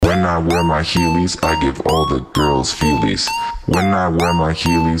When I wear my Heelys, I give all the girls feelies. When I wear my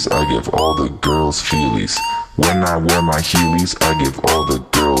Heelys, I give all the girls feelies. When I wear my Heelys, I give all the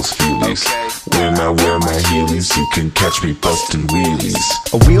girls feelies. When I wear my Heelys, you can catch me bustin' wheelies.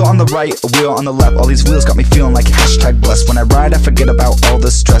 A wheel on the right, a wheel on the left. All these wheels got me feeling like #blessed. When I ride, I forget about all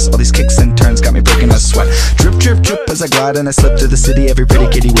the stress. All these kicks and turns got me breaking a sweat. Drip, drip, drip as I glide and I slip to the city. Every pretty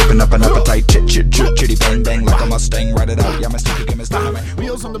kitty whipping up an appetite. Chit, chit, chit, chitty, bang, bang, like a Mustang. Ride it out, yeah, my sticky, give me dynamite.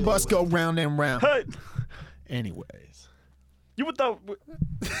 Wheels on the bus go round and round. Hey, Anyways. you with the...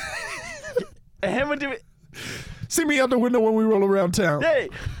 Him would do it. See me out the window when we roll around town. Hey!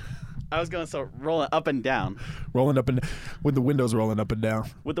 I was going to start rolling up and down. Rolling up and with the windows rolling up and down.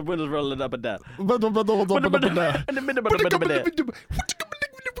 With the windows rolling up and down.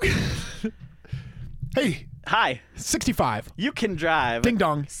 Hey, Hi. 65. You can drive. Ding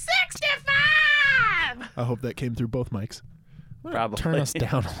dong. 65! I hope that came through both mics. Probably. Turn us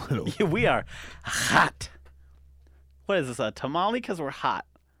down a little. Yeah, we are hot. What is this, a tamale? Because we're hot.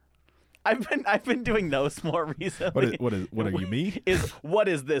 I've been doing those more recently. What are you, me? What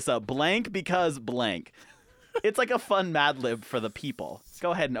is this, a blank? Because blank. It's like a fun Mad Lib for the people.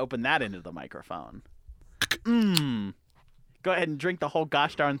 Go ahead and open that into the microphone. Go ahead and drink the whole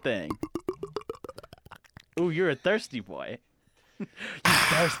gosh darn thing. Ooh, you're a thirsty boy. You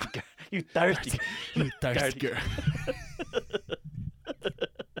thirsty girl. You thirsty. You thirsty girl.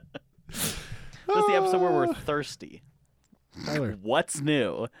 This is the episode where we're thirsty. Tyler, What's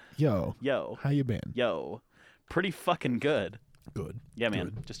new? yo, Yo. how you been? Yo. Pretty fucking good. Good. Yeah, man.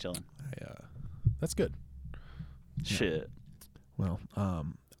 Good. Just chilling. That's good. Shit. Well,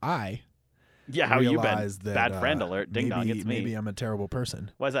 I Yeah, how you been? realized that Bad friend alert. Ding dong, it's me. Maybe I'm a terrible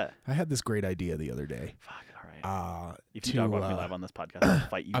person. Why is that? I had this great idea the other day. Fuck, all right. If you to, dog walk me live on this podcast, I'll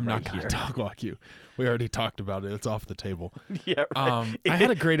fight you I'm right not going here. to dog walk you. We already talked about it. It's off the table. Yeah, right. I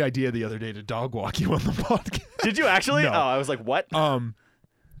had a great idea the other day to dog walk you on the podcast. Did you actually? No. Oh, I was like, what?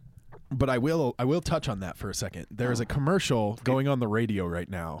 But I will touch on that for a second. There is a commercial going on the radio right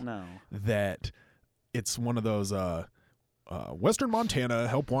now No. that it's one of those Western Montana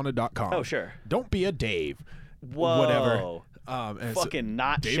helpwanted.com. Oh, sure. Don't be a Dave. Whoa. Whatever. And it's- Fucking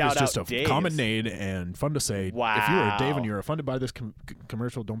not Dave shout is just out a Daves. common name and fun to say. If you're a Dave and you're funded by this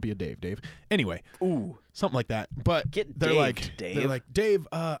commercial, don't be a Dave. Anyway, Ooh. something like that. But Get they're Dave, like, Dave. Dave,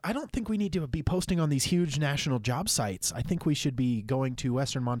 I don't think we need to be posting on these huge national job sites. I think we should be going to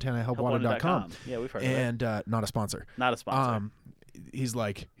westernmontanahelpwanted.com. Yeah, we've heard of it. And not a sponsor. Not a sponsor. He's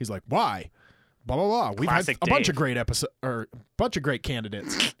like, why? Blah blah blah. We've Classic had a bunch Dave. of great episodes, or bunch of great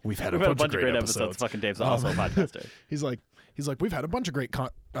candidates. We've had a We've had bunch of great episodes. Fucking Dave's also a podcaster. He's like, we've had a bunch of great.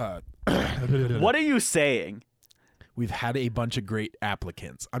 What are you saying? We've had a bunch of great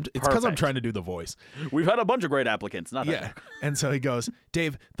applicants. It's because I'm Perfect. trying to do the voice. We've had a bunch of great applicants. Not Yeah. And so he goes,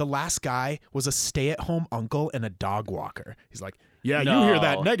 Dave, the last guy was a stay-at-home uncle and a dog walker. He's like, yeah, you hear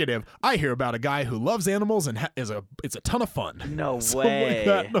that No. negative. I hear about a guy who loves animals and it's a ton of fun. No Something way. like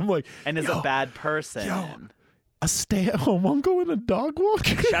that. And I'm like, and is yo, a bad person. yo. A stay-at-home uncle and a dog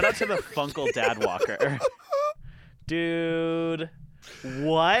walker? Shout out to the Funkle Dad Walker. Dude.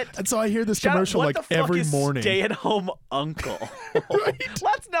 What? And so I hear this Shout out- commercial what like the fuck every is morning. Stay-at-home uncle.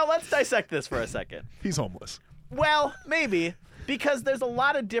 Let's dissect this for a second. He's homeless. Well, maybe because there's a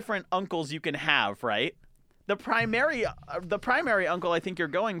lot of different uncles you can have, right? The primary uncle I think you're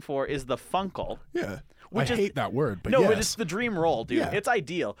going for is the Funkle. Yeah. Which I is- hate that word, but No, yes. but it's the dream role, dude. Yeah. It's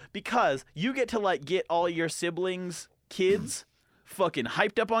ideal because you get to like get all your siblings' kids fucking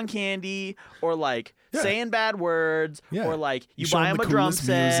hyped up on candy or like Yeah. saying bad words Yeah. or like you show buy them them a the drum coolest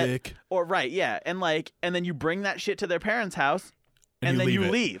set music. or right, yeah, and then you bring that shit to their parents' house And and you then leave you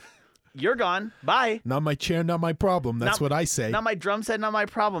it. leave. You're gone. Bye. Not my chair, not my problem. That's Not- what I say. Not my drum set, not my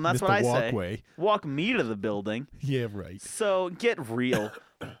problem. That's Miss what the I walkway. say. Walk me to the building. Yeah, right. So get real.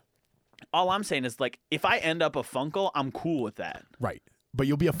 All I'm saying is like if I end up a Funkle, I'm cool with that. Right. But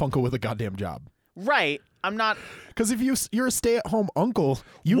you'll be a Funko with a goddamn job. Right. I'm not Because if you're a stay-at-home uncle,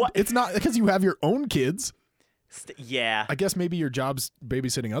 What? it's not because you have your own kids. yeah. I guess maybe your job's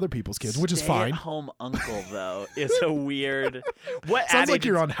babysitting other people's kids, which is fine. Stay-at-home uncle though is a weird. What Sounds ad like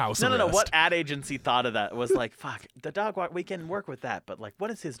you're agency- on house No. arrest. What ad agency thought of that? Was like, fuck, the dog walk. We can work with that, but like, what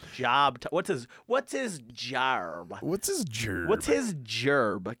is his job? What's his job? What's his gerb? What's his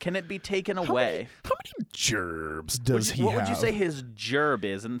gerb? Can it be taken away? How many gerbs does he What have? would you say his gerb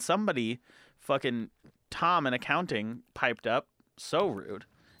is? And somebody, fucking Tom in accounting, piped up so rude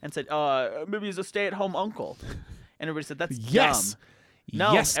and said, maybe he's a stay-at-home uncle. And everybody said that's Yes. dumb.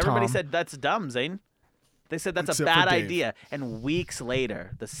 No, Yes, everybody Tom. said that's dumb, Zane. They said that's Except a for bad Dave. idea. And weeks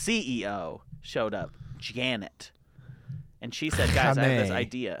later, the CEO showed up, Janet. And she said, guys, I have this Kame.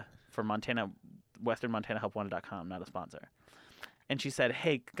 idea for WesternMontanaHelpWanted.com, not a sponsor. And she said,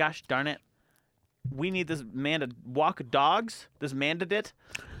 hey, gosh darn it, we need this man to walk dogs, this mandate,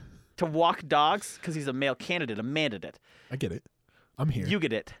 to walk dogs, because he's a male candidate, a mandate. I get it. I'm here. You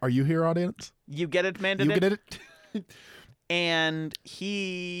get it. Are you here, audience? You get it, mandate? You get it? And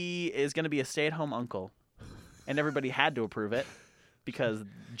he is going to be a stay-at-home uncle. And everybody had to approve it because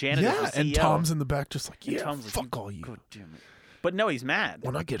Janet is the CEO. and Tom's in the back just like, And yeah, Tom's like, fuck all you. God damn it. But no, he's mad.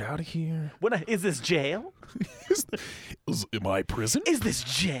 When I get out of here, Is this jail? am I prison? Is this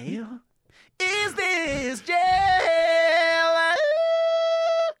jail? Is this jail?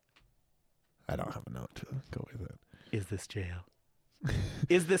 I don't have a note to go with it. Is this jail?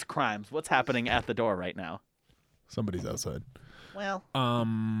 Is this crimes? What's happening at the door right now? Somebody's outside. Well,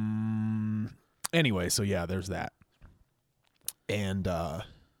 Anyway, so yeah, there's that. And so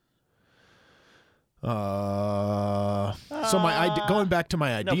my idea, going back to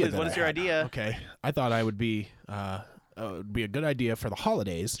my idea. please, what is your idea? Okay, I thought it would be a good idea for the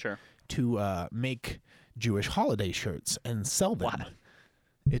holidays. Sure. To make Jewish holiday shirts and sell them. What?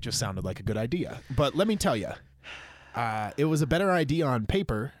 It just sounded like a good idea. But let me tell you, it was a better idea on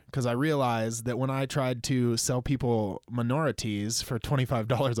paper because I realized that when I tried to sell people minorities for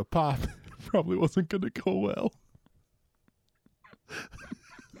 $25 a pop, it probably wasn't going to go well.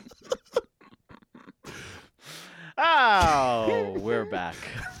 Oh, we're back.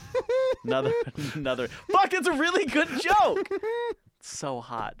 Another. Fuck, it's a really good joke. So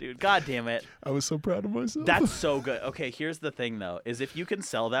hot, dude. God damn it. I was so proud of myself. That's so good. Okay, here's the thing though, is if you can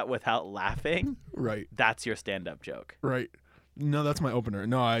sell that without laughing, right. that's your stand-up joke. Right. No, that's my opener.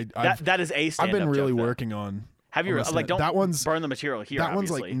 No, That is a I've stand-up been really joke, though. working on. Have you almost like don't that one's burn the material here? That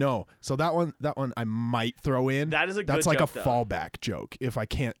one's obviously. like no. So that one I might throw in. That is a That's good like joke, a though. fallback joke if I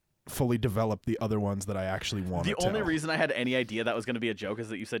can't fully develop the other ones that I actually want The to only tell. reason I had any idea that was going to be a joke is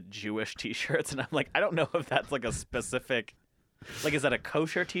that you said Jewish T-shirts, and I'm like, I don't know if that's like a specific. Like, is that a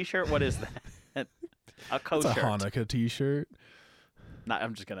kosher T-shirt? What is that? A It's kosher. a Hanukkah T-shirt. Not,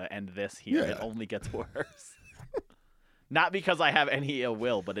 I'm just gonna end this here. Yeah. It only gets worse. Not because I have any ill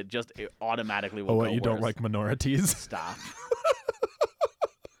will, but it automatically will. Oh, go what, you don't worse. like minorities? Stop.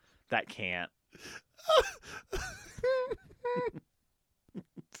 That can't.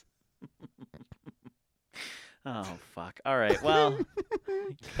 Oh fuck! All right, well,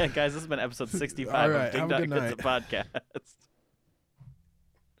 guys, this has been episode 65 All right, of Ding have a Dong good It's a night. podcast.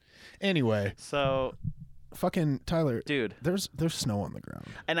 Anyway, So, fucking Tyler, dude, there's snow on the ground.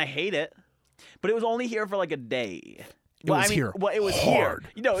 and I hate it, but it was only here for like a day. It was here Well, it was hard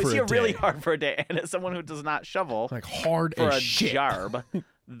here. You know, it was for a here really day. hard for a day. And as someone who does not shovel Like hard for as a shit. jarb,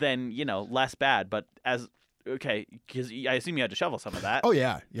 then less bad. But because I assume you had to shovel some of that. Oh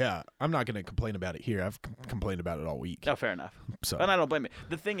yeah. I'm not gonna complain about it here. I've complained about it all week. Oh, fair enough. So And I don't blame you.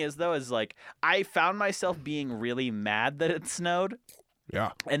 The thing is, though, is like I found myself being really mad that it snowed.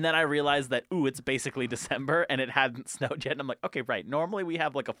 yeah. And then I realized that, it's basically December and it hadn't snowed yet. And I'm like, okay, right. Normally we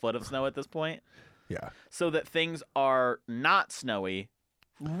have like a foot of snow at this point. Yeah. So that things are not snowy,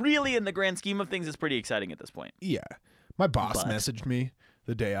 really in the grand scheme of things is pretty exciting at this point. Yeah. My boss But- messaged me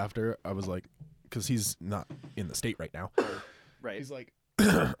the day after. I was like, because he's not in the state right now. Right. He's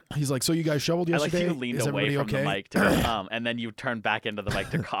like, so you guys shoveled I like yesterday? you leaned Is away everybody from okay? the mic to go, and then you turned back into the mic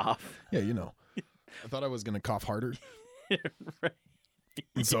to cough. Yeah, I thought I was gonna cough harder, Right.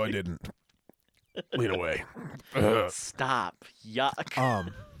 and so I didn't. Lean away. Stop.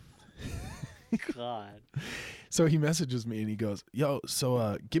 Yuck. God. So he messages me and he goes, "Yo,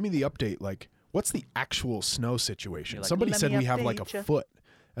 so give me the update. Like, what's the actual snow situation? You're like, Somebody "Let said me we have like a update ya." foot,"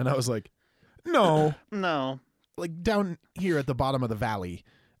 and I was like, "No, No. like down here at the bottom of the valley,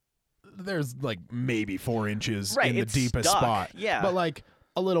 there's like maybe 4 inches Right, in the it's deepest stuck. spot. Yeah. but like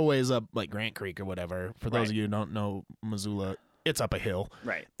a little ways up, like Grant Creek or whatever. For those Right. of you who don't know Missoula, it's up a hill.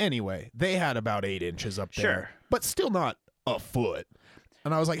 Right. Anyway, they had about 8 inches up there, Sure. but still not a foot."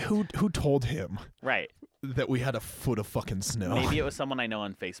 And I was like, "Who told him Right. that we had a foot of fucking snow?" Maybe it was someone I know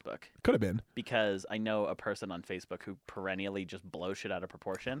on Facebook, Could have been. because I know a person on Facebook who perennially just blows shit out of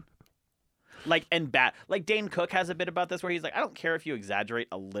proportion. Like, and bad. Like, Dane Cook has a bit about this where he's like, I don't care if you exaggerate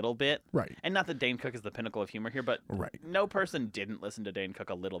a little bit. Right. And not that Dane Cook is the pinnacle of humor here, but Right. no person didn't listen to Dane Cook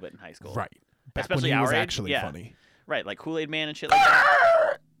a little bit in high school. Right. Back Especially when he was our age, actually yeah. funny. Right, like Kool-Aid Man and shit like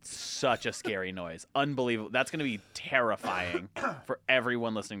that. Such a scary noise. Unbelievable. That's going to be terrifying for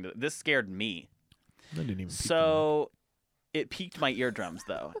everyone listening to this. This scared me. I didn't even peek So it piqued my eardrums,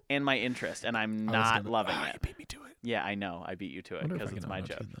 though, and my interest, and I'm in. not loving You it. beat me to it. Yeah, I know. I beat you to I it wonder if because I it's can my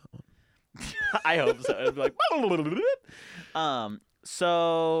auto-tune joke. that one. I hope so. It'd be like,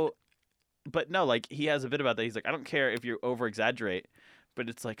 so but no, like he has a bit about that. He's like, I don't care if you over exaggerate, but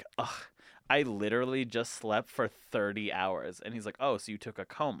it's like, ugh, I literally just slept for 30 hours, and he's like, oh, so you took a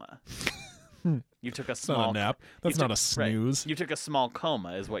coma. You took a It's small not a nap. That's not a snooze. Right. You took a small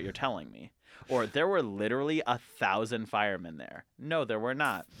coma, is what you're telling me. Or there were literally 1,000 firemen there. No, there were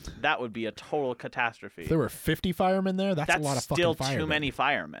not. That would be a total catastrophe. If there were 50 firemen there, that's a lot of fucking still firemen. too many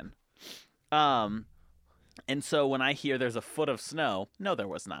firemen. And so when I hear there's a foot of snow, no, there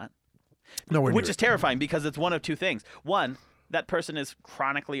was not. Nowhere Which near is terrifying because it's one of two things. One, that person is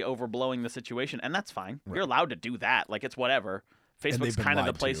chronically overblowing the situation, and that's fine. Right. You're allowed to do that. Like, it's whatever. And Facebook's they've been kind of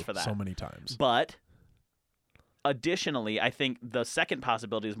the lied place to for that. so many times. But additionally, I think the second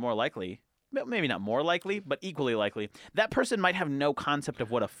possibility is more likely. Maybe not more likely, but equally likely. That person might have no concept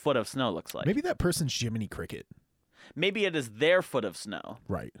of what a foot of snow looks like. Maybe that person's Jiminy Cricket. Maybe it is their foot of snow,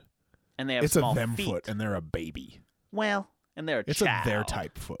 Right. and they have It's a small them feet. foot, and they're a baby. Well, and they're a It's chow. a their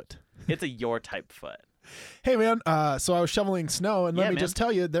type foot. It's a your type foot. Hey, man, so I was shoveling snow, and let Yeah, me man. just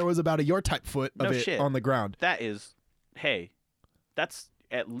tell you, there was about a your type foot of No it shit. on the ground. That is, hey, that's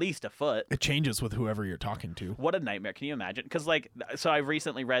at least a foot. It changes with whoever you're talking to. What a nightmare. Can you imagine? Because, like, so I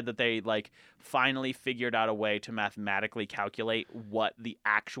recently read that they, like, finally figured out a way to mathematically calculate what the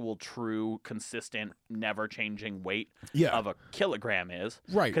actual true, consistent, never-changing weight Yeah. of a kilogram is.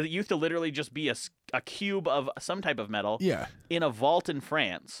 Right. Because it used to literally just be a cube of some type of metal Yeah. in a vault in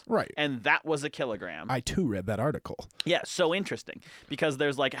France. Right. And that was a kilogram. I, too, read that article. Yeah, so interesting because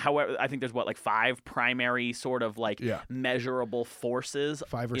there's like, however, I think there's what, like 5 primary sort of like Yeah. measurable forces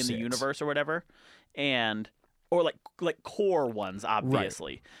 5 or in 6. the universe or whatever, and or like core ones,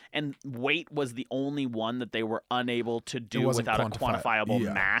 obviously. And weight was the only one that they were unable to do wasn't without a quantifiable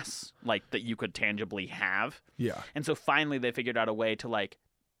yeah. mass, like that you could tangibly have. Yeah. And so finally they figured out a way to like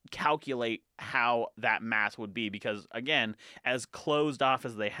calculate how that mass would be because again, as closed off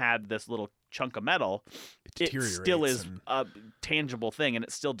as they had this little chunk of metal, it still deteriorates is and- a tangible thing and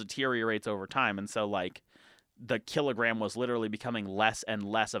it still deteriorates over time. And so like the kilogram was literally becoming less and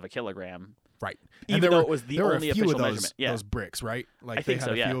less of a kilogram. Right. Even there though were, it was the there were only a few official of those, measurement. Yeah. those bricks, right? Like I think they had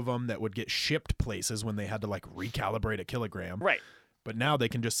so, a yeah. few of them that would get shipped places when they had to like recalibrate a kilogram. Right. But now they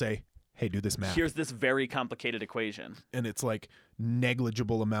can just say, hey, do this math. Here's this very complicated equation. And it's like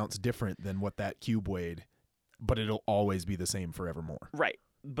negligible amounts different than what that cube weighed, but it'll always be the same forevermore. Right.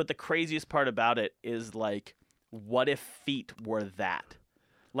 But the craziest part about it is like, what if feet were that?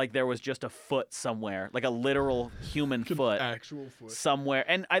 Like there was just a foot somewhere, like a literal human foot Actual foot. somewhere.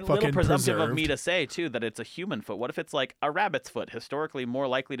 And a little Fucking presumptive of me preserved. to say too that it's a human foot. What if it's like a rabbit's foot, historically more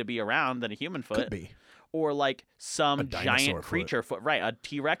likely to be around than a human foot? Could be. Or like some dinosaur giant foot. creature foot, right? A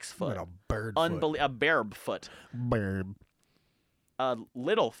T-Rex foot, Like a bird foot. a bear foot, Bird. a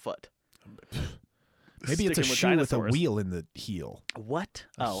little foot. Maybe it's a Sticking with shoe with a dinosaurs. wheel in the heel. What?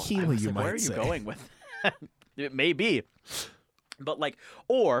 A Oh, heel, I was you like, where might are you say. going with that? It may be. But like,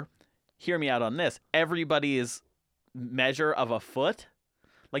 or hear me out on this. Everybody's measure of a foot.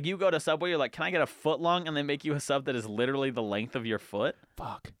 Like you go to Subway, you're like, can I get a foot long? And they make you a sub that is literally the length of your foot.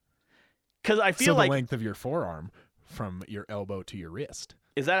 Fuck. Because I So feel like, the length of your forearm from your elbow to your wrist.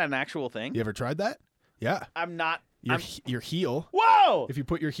 is that an actual thing? You ever tried that? Yeah. I'm not. Your I'm, your heel. whoa! If you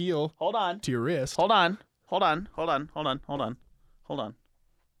put your heel Hold on. to your wrist. Hold on. Hold on. Hold on. Hold on. Hold on. Hold on.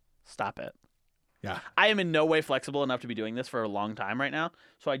 Stop it. Yeah. I am in no way flexible enough to be doing this for a long time right now,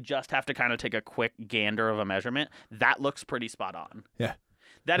 so I just have to kind of take a quick gander of a measurement. That looks pretty spot on. Yeah.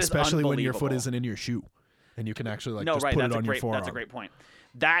 That is Especially when your foot unbelievable. isn't in your shoe, and you can actually like no, just right. put That's it a on great. your forearm. That's a great point.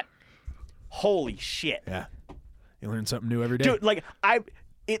 That, holy shit, Yeah. You learn something new every day. dude! Like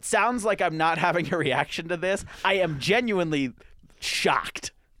it sounds like I'm not having a reaction to this. I am genuinely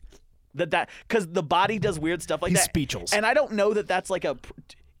shocked that because the body does weird stuff like He's that. speechless. And I don't know that that's like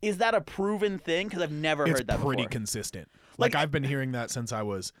is that a proven thing? Because I've never It's heard that pretty before. consistent. Like- Like I've been hearing that since I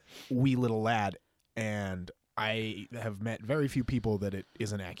was wee little lad, and I have met very few people that it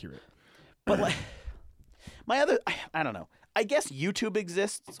isn't accurate. But like, I don't know. I guess YouTube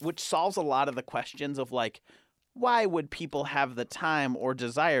exists, which solves a lot of the questions of like, why would people have the time or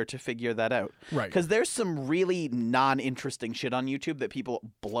desire to figure that out? Right. Because there's some really non-interesting shit on YouTube that people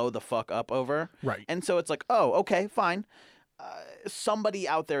blow the fuck up over. Right. And so it's like, oh, okay, fine. Somebody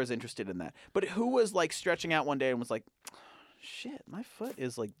out there is interested in that. But who was like stretching out one day and was like, shit, my foot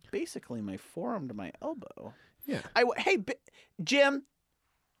is like basically my forearm to my elbow. Yeah. Hey, Jim,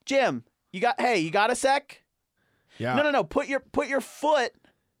 you got a sec? Yeah. No. Put your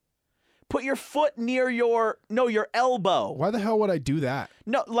foot near your elbow. Why the hell would I do that?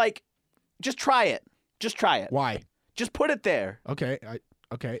 No, like, just try it. Why? Just put it there. Okay.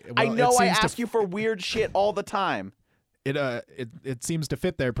 Okay. I Well, know it I seems to ask you for weird shit all the time. it seems to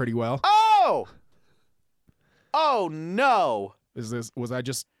fit there pretty well. Oh no, Was I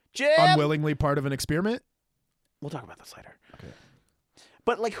just Jim. unwillingly part of an experiment? We'll talk about this later. Okay.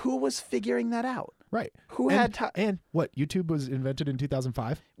 But like, who was figuring that out? Right. Who had time? And what? YouTube was invented in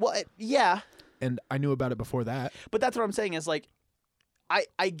 2005, Well, yeah, and I knew about it before that. but that's what I'm saying is like,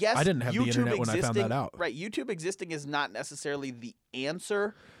 I guess I didn't have the YouTube internet when I found existing, that out. Right, YouTube existing is not necessarily the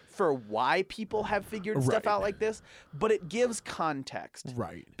answer for why people have figured stuff Right. out like this, but it gives context.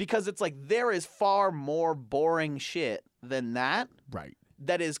 Right. Because it's like there is far more boring shit than that Right.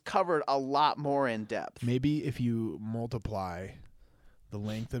 that is covered a lot more in depth. Maybe if you multiply the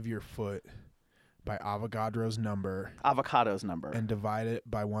length of your foot by Avogadro's number Avocado's number. and divide it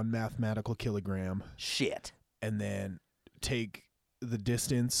by 1 mathematical kilogram, Shit. and then take the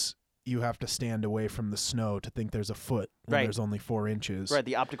distance you have to stand away from the snow to think there's a foot when Right. there's only 4 inches, Right,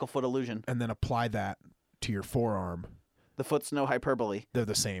 the optical foot illusion. and then apply that to your forearm, The foot's no hyperbole. they're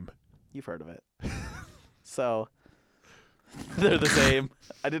the same. You've heard of it. So they're the same.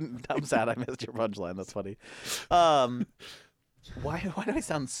 I'm sad I missed your punchline. That's funny. Why do I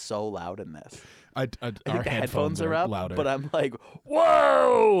sound so loud in this? I I our think the headphones are up, louder. but I'm like,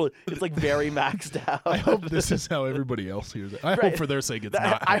 whoa! It's like very maxed out. I hope this is how everybody else hears it. I Right. hope for their sake it's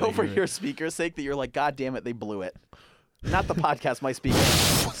not. I how hope they for hear your it. speaker's sake that you're like, God damn it, they blew it. Not the podcast, my speaker.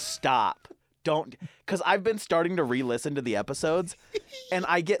 Stop. Don't, because I've been starting to re-listen to the episodes, and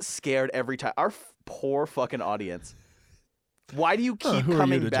I get scared every time. Our poor fucking audience. Why do you keep Who are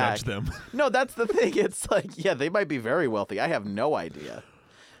coming you to back? judge them? No, that's the thing. It's like, yeah, they might be very wealthy. I have no idea,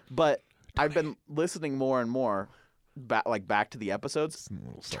 but I've been listening more and more back to the episodes. A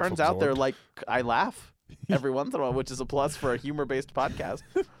little Turns out they're self-absorbed. like, I laugh every once in a while, which is a plus for a humor-based podcast.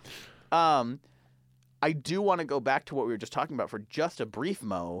 I do want to go back to what we were just talking about for just a brief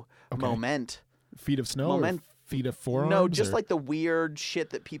moment. feet of snow Moment- or feet of forearms. No, just or- like the weird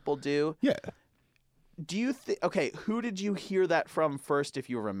shit that people do. yeah. Do you think? Okay, who did you hear that from first, if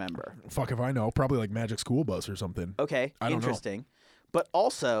you remember? Fuck if I know. Probably like Magic School Bus or something. Okay, I don't know. interesting. But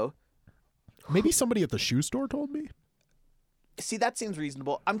also, Maybe somebody at the shoe store told me. see, that seems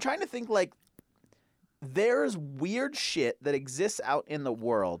reasonable. I'm trying to think like there's weird shit that exists out in the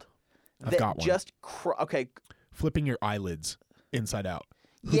world I've that got one. just okay. Flipping your eyelids inside out.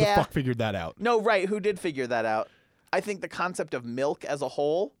 Who Yeah. the fuck figured that out? No, right? Who did figure that out? I think the concept of milk as a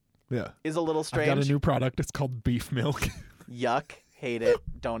whole Yeah. is a little I've strange. got a new product. It's called beef milk. Yuck, hate it.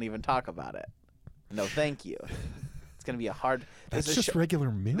 Don't even talk about it. No, thank you. It's gonna be a hard. That's this is just regular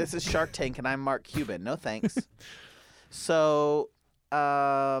milk. This is Shark Tank, and I'm Mark Cuban. No thanks. So,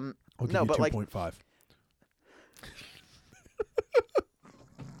 I'll give no, you but like 2.5.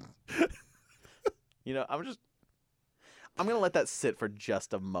 You know, I'm gonna let that sit for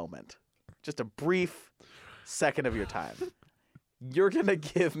just a moment, just a brief second of your time. You're gonna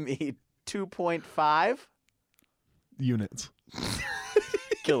give me 2.5 units.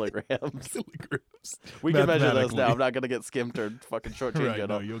 kilograms. Kilograms. We can measure those now. Mathematically. I'm not gonna get skimped or fucking shortchanged. Right, at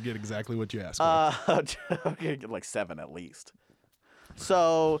no, all. you'll get exactly what you asked for. I'm gonna get like 7 at least.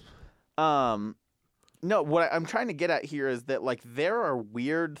 So, no, what I'm trying to get at here is that like there are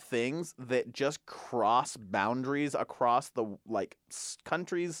weird things that just cross boundaries across the like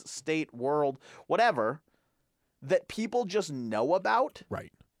countries, state, world, whatever, that people just know about,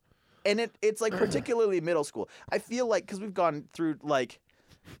 Right. and it's like particularly middle school. I feel like because we've gone through like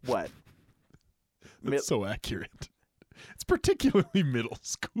what. That's so accurate. It's particularly middle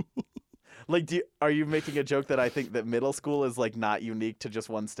school. Like, are you making a joke that I think that middle school is like not unique to just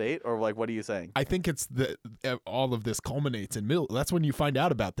one state, or like what are you saying? I think it's all of this culminates in middle. That's when you find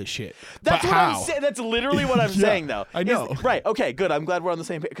out about this shit. That's But what how? I'm saying. That's literally what I'm Yeah, saying, though. I know. Right. Okay. Good. I'm glad we're on the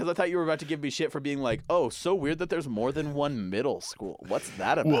same page because I thought you were about to give me shit for being like, "Oh, so weird that there's more than one middle school. What's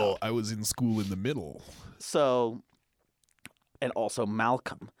that about?" Well, I was in school in the middle. So, and also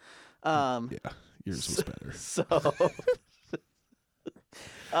Malcolm. Yeah, yours was better. So,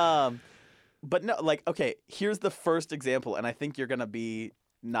 but no, like, okay, here's the first example, and I think you're gonna be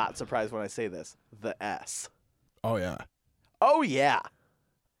not surprised when I say this: the S. Oh yeah, Oh yeah.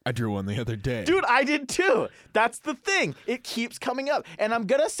 I drew one the other day. Dude, I did too. That's the thing. It keeps coming up. And I'm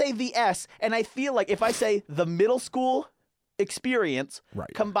going to say the S, and I feel like if I say the middle school experience Right.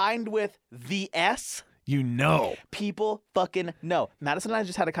 combined with the S, You know. people fucking know. Madison and I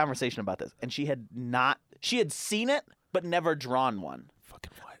just had a conversation about this, and she had seen it, but never drawn one.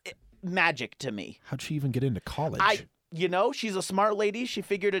 Fucking what? Magic to me. How'd she even get into college? She's a smart lady. She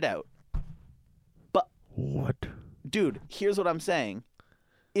figured it out. But, What? dude, here's what I'm saying.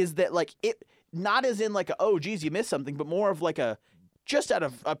 Is that like it not as in like oh geez you missed something, but more of like just out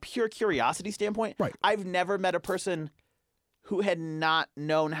of a pure curiosity standpoint. Right. I've never met a person who had not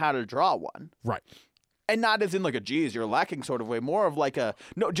known how to draw one. Right. And not as in like a geez, you're lacking sort of way, more of like a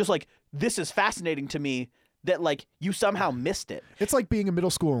no, just like this is fascinating to me that like you somehow missed it. It's like being a middle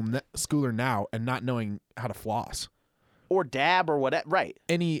schooler now and not knowing how to floss. Or dab or whatever. Right.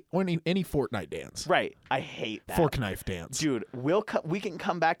 Any Fortnite dance. Right. I hate that. Fork knife dance. Dude, we can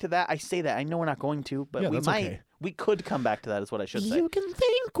come back to that. I say that. I know we're not going to, but Yeah, we that's might. okay. We could come back to that is what I should say. You can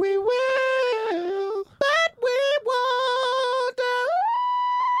think we will, but we won't.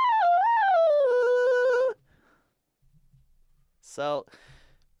 So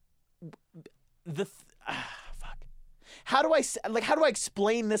fuck. How do I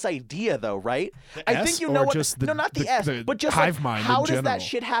explain this idea though, right? I S think you or know what just the- no, not the the- S, the but just hive like, mind how in does general? that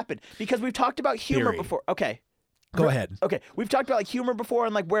shit happen? Because we've talked about humor Theory. before. Okay. Go ahead. Okay, we've talked about like humor before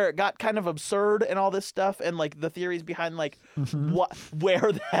and like where it got kind of absurd and all this stuff and like the theories behind like what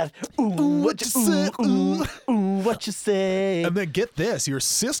where that what you say, what you say And then get this, your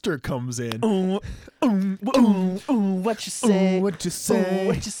sister comes in. what you say what you say.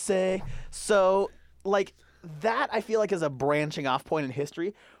 what you say. So like that I feel like is a branching off point in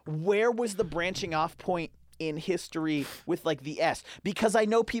history. Where was the branching off point in history with like the S? Because I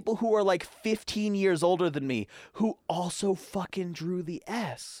know people who are like 15 years older than me who also fucking drew the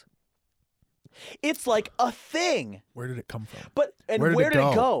S. It's like a thing. Where did it come from? But and Where where did did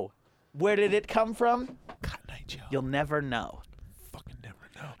it it go? go? Where did it come from? Cotton Eye Joe. You'll never know. fucking never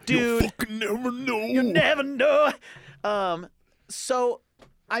know. Dude. You'll fucking never know. You never know. So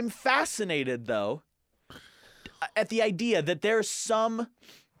I'm fascinated though at the idea that there's some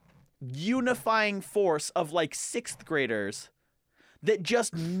unifying force of like 6th graders that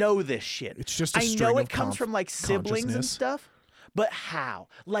just know this shit. It's just a I string know it of comes from like siblings and consciousness. stuff, but how?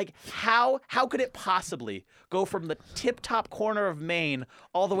 Like how could it possibly go from the tip-top corner of Maine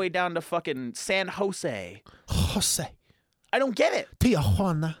all the way down to fucking San Jose? Jose. I don't get it.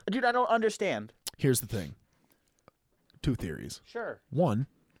 Tijuana. Dude, I don't understand. Here's the thing. 2 theories. Sure. 1,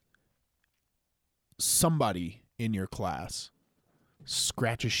 somebody in your class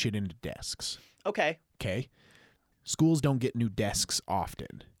scratches shit into desks. Okay. Okay? Schools don't get new desks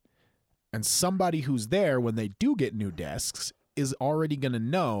often. And somebody who's there when they do get new desks is already going to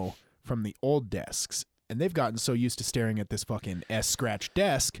know from the old desks. And they've gotten so used to staring at this fucking S scratch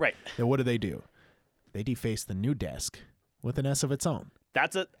desk Right. that what do? They deface the new desk with an S of its own.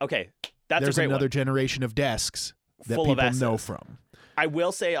 That's a There's a great another one. generation of desks that Full of people know S's. from. I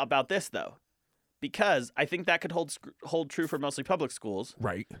will say about this though, because I think that could hold true for mostly public schools.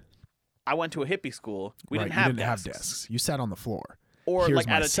 Right. I went to a hippie school. We Right, didn't you have didn't desks. have desks. You sat on the floor. Or Here's like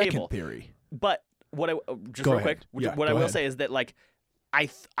my at a second table. theory. But what I just Go real ahead. quick, Yeah, what I go will ahead. say is that like I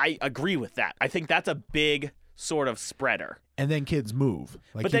agree with that. I think that's a big sort of spreader. And then kids move.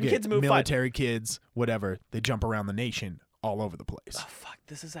 Like But you then get kids move fine. military kids, whatever. They jump around the nation all over the place. Oh fuck,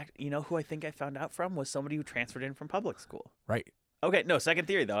 this is you know who I think I found out from was somebody who transferred in from public school. Right. Okay, no, second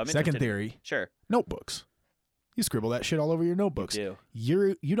theory though. I'm Second interested. theory, Sure. notebooks. You scribble that shit all over your notebooks. do.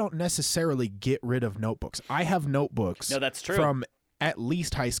 You don't necessarily get rid of notebooks. I have notebooks No, that's true. from at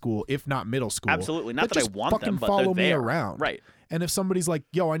least high school, if not middle school. Absolutely. Not that I just want fucking them, but follow they're me there. around. Right. And if somebody's like,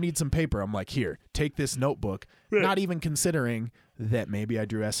 yo, I need some paper, I'm like, here, take this notebook. Not even considering that maybe I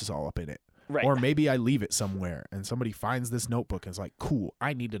drew S's all up in it. Right. Or maybe I leave it somewhere and somebody finds this notebook and is like, cool,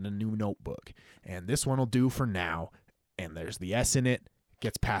 I needed a new notebook. And this one will do for now. And there's the S in it,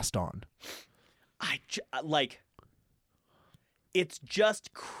 gets passed on. It's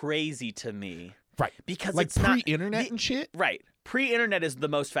just crazy to me. Right. Because like it's not pre-internet the- and shit. Right. Pre-internet is the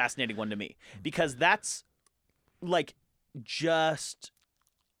most fascinating one to me because that's like just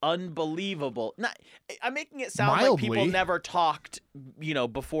unbelievable. Not, I'm making it sound like people Mildly. never talked,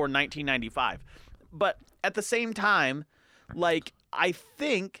 before 1995. But at the same time, like I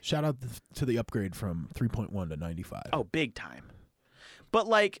think Shout out to the upgrade from 3.1 to 95. oh, big time. But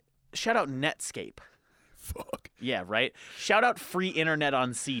like shout out Netscape. Fuck. Yeah, right? Shout out free internet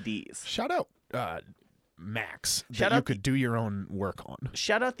on CDs. Shout out Max that Shout you out could do your own work on.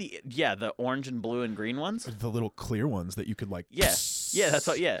 Shout out the orange and blue and green ones. The little clear ones that you could like. Yeah. Yeah, that's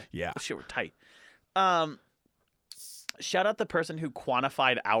what yeah. Yeah. Those shit were tight. Shout out the person who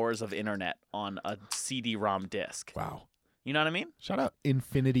quantified hours of internet on a CD-ROM disc. Wow. You know what I mean? Shout out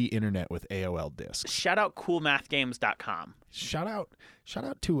Infinity Internet with AOL discs. Shout out coolmathgames.com. Shout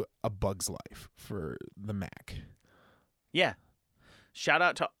out to A Bug's Life for the Mac. Yeah. Shout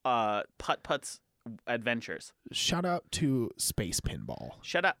out to Putt Putt's Adventures. Shout out to Space Pinball.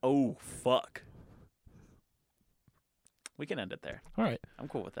 Shout out oh fuck. We can end it there. All right. I'm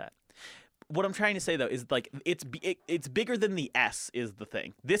cool with that. What I'm trying to say though is like it's bigger than the S is the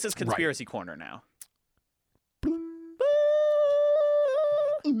thing. This is conspiracy corner now.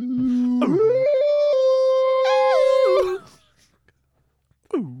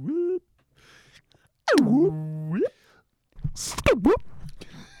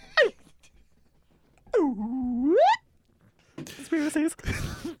 Conspiracies.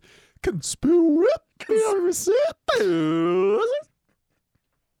 Conspiracy. In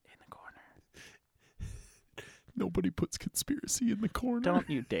the corner. Nobody puts conspiracy in the corner. Don't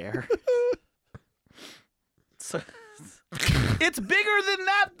you dare. So, it's bigger than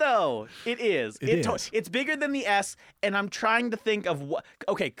that, though. It is. It is. It's bigger than the S, and I'm trying to think of what.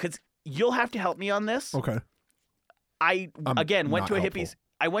 Okay, because you'll have to help me on this. Okay. I again went to a not hippie.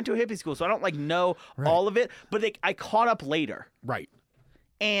 I went to a hippie school, so I don't like know Right. all of it. But I caught up later, Right.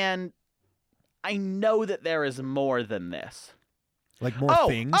 and I know that there is more than this. Like more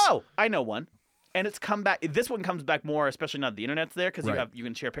things. Oh, I know one. And it's come back. This one comes back more, especially now that the internet's there, because Right. you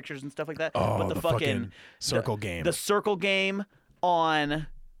can share pictures and stuff like that. Oh, but the fucking circle game. The circle game on,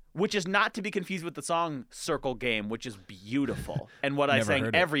 which is not to be confused with the song "Circle Game," which is beautiful and what I Never sang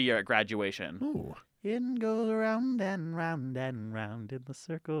heard it. every year at graduation. Ooh. It goes round and round and round in the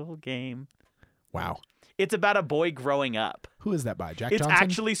circle game. Wow. It's about a boy growing up. Who is that by? Jack It's Johnson?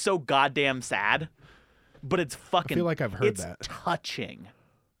 actually so goddamn sad, but it's fucking. I feel like I've heard it's that. touching,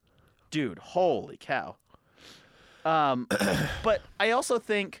 dude. Holy cow. But I also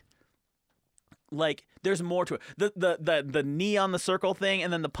think, like, there's more to it. The knee on the circle thing,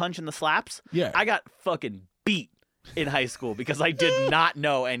 and then the punch and the slaps. Yeah. I got fucking beat in high school because I did not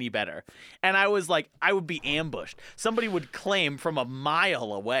know any better. And I was like, I would be ambushed. Somebody would claim from a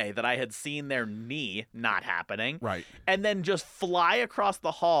mile away that I had seen their knee not happening. Right. And then just fly across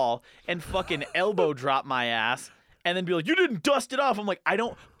the hall and fucking elbow drop my ass and then be like, you didn't dust it off. I'm like,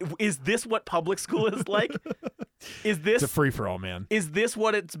 is this what public school is like? Is It's a this free for all, man.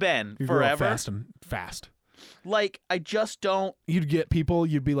 what it's been You grow up forever? fast and fast. Like, I just don't. You'd get people.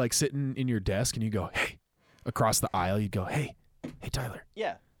 You'd be like sitting in your desk, and you go, "Hey," across the aisle. You'd go, "Hey, Tyler,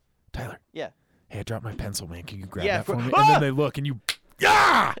 Yeah. Tyler. Yeah. Hey, I dropped my pencil, man. Can you grab Yeah, that for for- me?" Ah! And then they look, and you,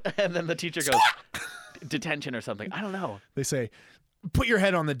 yeah. And then the teacher goes, detention or something. I don't know. They say, "Put your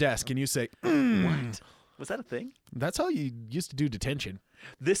head on the desk," and you say, What? Was that a thing? "That's how you used to do detention."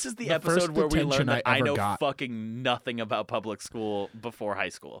 This is the The first episode where we detention learned that I I ever know got. fucking nothing about public school before high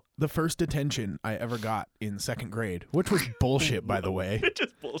school. The first detention I ever got in second grade, which was bullshit, by the way. It's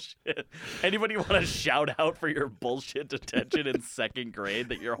just bullshit. Anybody want to shout out for your bullshit detention in second grade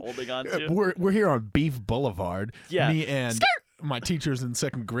that you're holding on to? We're here on Beef Boulevard. Yeah. Me and my teachers in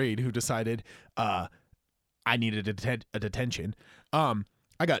second grade who decided I needed a detention.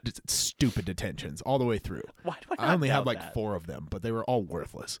 I got stupid detentions all the way through. Why do I I not only know had like that? 4 of them, but they were all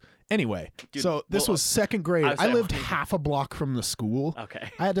worthless. Anyway, Dude, so this well, was second grade. I was I saying- lived half a block from the school.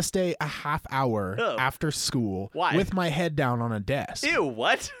 Okay. I had to stay a half hour Ugh. after school Why? with my head down on a desk. Ew,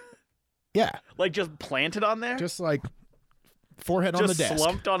 what? Yeah, Like just planted on there? just like forehead on the Just desk.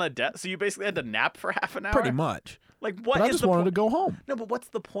 slumped on a desk? So you basically had to nap for half an hour? Pretty much. Like what But I is just the wanted po- to go home. No, but what's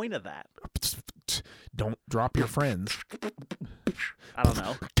the point of that? Don't drop your friends. I don't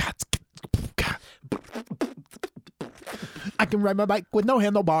know. I can ride my bike with no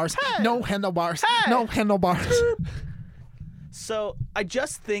handlebars. No handlebars. No handlebars. So I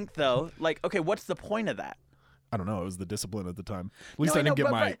just think though, like, okay, what's the point of that? I don't know. It was the discipline at the time. At least No, I I didn't know,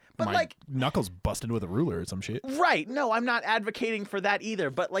 get but my like- knuckles busted with a ruler or some shit. Right. No, I'm not advocating for that either.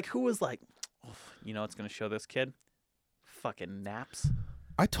 But like, who was like, oh, you know what's going to show this kid? Fucking naps.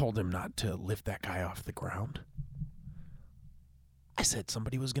 I told him not to lift that guy off the ground. I said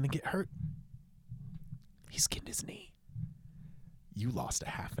somebody was going to get hurt. He skinned his knee. You lost a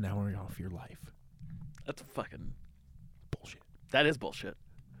half an hour off your life. That's fucking, Bullshit. that is bullshit.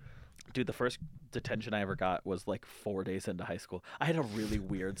 Dude, the first detention I ever got was like 4 days into high school. I had a really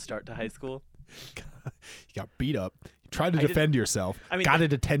weird start to high school. You got beat up. You tried to I did- defend yourself. I mean, got a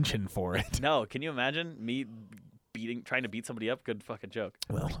detention for it. No, can you imagine me trying to beat somebody up? Good fucking joke.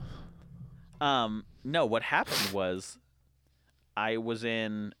 Well, No, what happened was I was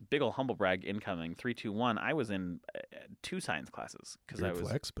in big ol' humble brag incoming 3-2-1. I was in 2 science classes because I great was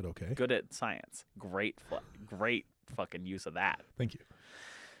flex, but okay. good at science. Great fucking use of that. Thank you.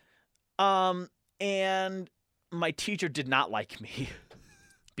 And my teacher did not like me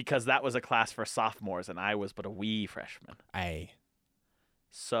because that was a class for sophomores and I was but a wee freshman.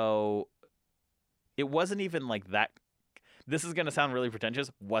 So it wasn't even like that. This is going to sound really pretentious.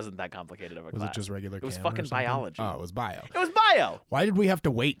 Wasn't that complicated of a Was class. it just regular It was chem or fucking something? biology. Oh, it was bio. It was bio. Why did we have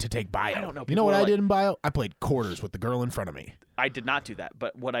to wait to take bio? I don't know. You People know what were I like- did in bio? I played quarters with the girl in front of me. I did not do that.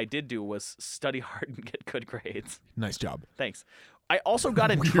 But what I did do was study hard and get good grades. Nice job. Thanks. I also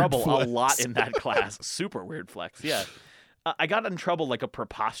got in Weird trouble a flex. lot in that class. Super weird flex. Yeah. I got in trouble like a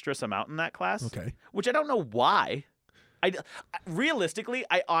preposterous amount in that class. Okay. Which I don't know why. Realistically,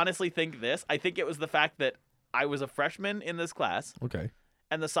 I honestly think this. I think it was the fact that I was a freshman in this class, Okay.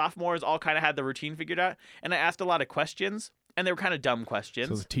 and the sophomores all kind of had the routine figured out, and I asked a lot of questions, and they were kind of dumb questions.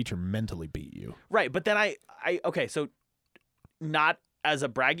 So the teacher mentally beat you. Right, but then okay, so not as a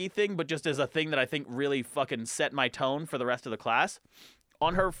braggy thing, but just as a thing that I think really fucking set my tone for the rest of the class.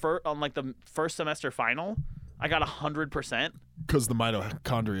 On like the first semester final, I got 100%. Because the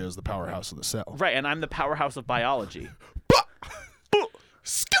mitochondria is the powerhouse of the cell. Right, and I'm the powerhouse of biology.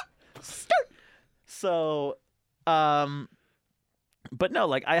 So, but no,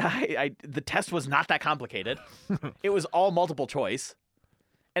 like I the test was not that complicated. It was all multiple choice,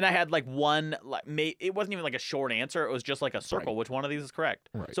 and I had like one it wasn't even like a short answer. It was just like a circle. Right. Which one of these is correct?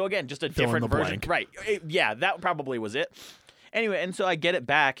 Right. So again, just a Fill in different the version. blank. Right. Yeah, that probably was it. Anyway, and so I get it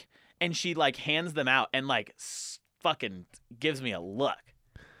back, and she like hands them out and like fucking gives me a look.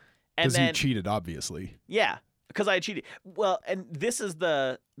 And Because then you cheated, obviously. yeah, because I cheated. Well, and this is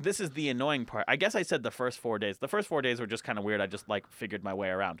the annoying part. I guess I said the first 4 days. The first 4 days were just kind of weird. I just like figured my way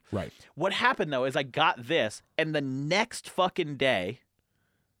around. Right. What happened though is I got this, and the next fucking day,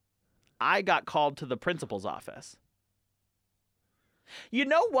 I got called to the principal's office. You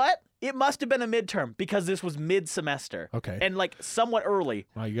know what? It must have been a midterm because this was mid-semester. Okay. And like somewhat early.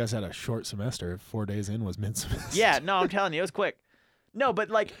 Wow, you guys had a short semester. 4 days in was mid-semester. Yeah, no, I'm telling you, it was quick. No, but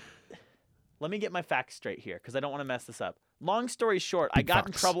like, let me get my facts straight here because I don't want to mess this up. Long story short, I Big got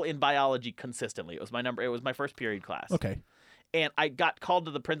in facts. trouble in biology consistently. It was my first period class. Okay. And I got called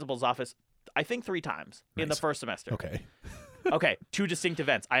to the principal's office, I think 3 times in the Nice. first semester. Okay. Okay, 2 distinct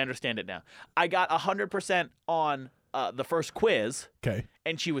events. I understand it now. I got 100% on the first quiz, Okay.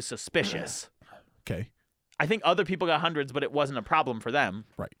 and she was suspicious. Okay. I think other people got hundreds, but it wasn't a problem for them.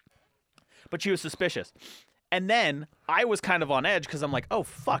 Right. But she was suspicious. And then I was kind of on edge because I'm like, oh,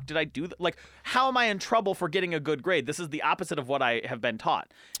 fuck, did I do that? Like, how am I in trouble for getting a good grade? This is the opposite of what I have been taught.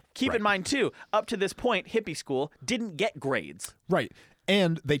 Keep in mind, too, up to this point, hippie school didn't get grades. Right.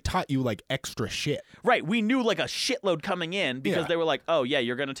 And they taught you like extra shit. Right. We knew like a shitload coming in because Yeah. they were like, oh, yeah,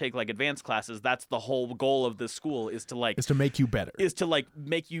 you're going to take like advanced classes. That's the whole goal of this school is to like It's to make you better.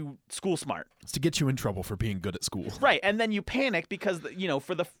 make you school smart. It's to get you in trouble for being good at school. Right. And then you panic because, you know,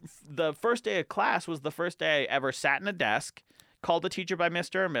 for the first day of class was the first day I ever sat in a desk, called a teacher by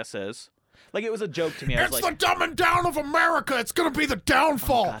Mr. or Mrs. Like, it was a joke to me. I was It's like, the dumbing down of America. It's going to be the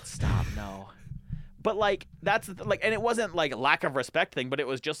downfall. God, stop, no. But like that's like, and it wasn't like lack of respect thing, but it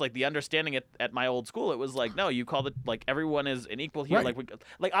was just like the understanding at my old school. It was like, no, you call it like everyone is an equal here. Right.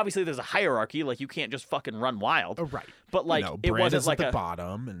 Like obviously there's a hierarchy. Like you can't just fucking run wild. Right. But like you know, it bread wasn't is like at the a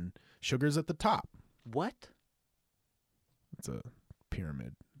bottom and sugar's at the top. what? It's a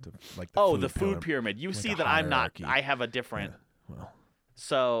pyramid. Like The food pyramid. You like see a that I'm not. hierarchy. I have a different. Well,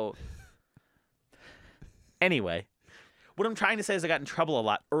 So anyway, what I'm trying to say is I got in trouble a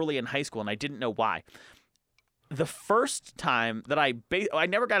lot early in high school, and I didn't know why. The first time that I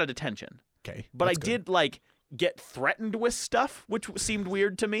never got a detention, okay. but that's I good. did like get threatened with stuff, which seemed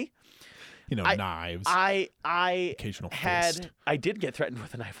weird to me. You know, knives. I Occasional fist. I did get threatened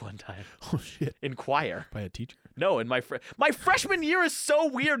with a knife one time Oh shit! in choir. By a teacher. No, in my freshman year is so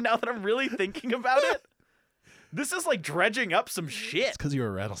weird now that I'm really thinking about it. This is like dredging up some shit. It's because you were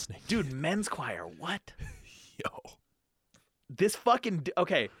a rattlesnake. Dude, men's choir, what? Yo. This fucking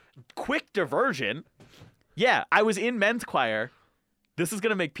okay, quick diversion. Yeah, I was in men's choir. This is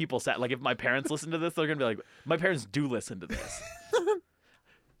gonna make people sad. Like if my parents listen to this, they're gonna be like, my parents do listen to this.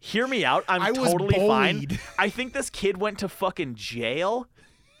 Hear me out. I'm I was totally fine. bullied. I think this kid went to fucking jail,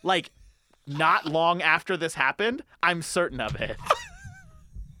 like not long after this happened. I'm certain of it.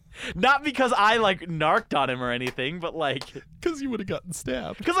 Not because I like narked on him or anything, but like Because you would have gotten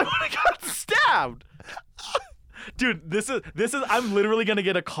stabbed. because I would have got stabbed. Dude, this is I'm literally gonna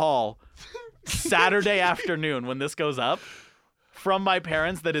get a call Saturday afternoon when this goes up from my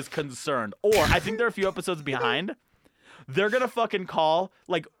parents that is concerned. Or I think they're a few episodes behind. They're gonna fucking call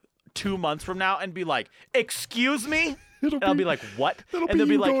like 2 months from now and be like, "Excuse me?" And I'll be like, "What?" That'll And be they'll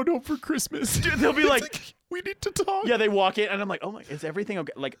you be like, going home for Christmas. Dude, they'll be It's like, we need to talk. yeah, they walk in and I'm like, "Oh my, is everything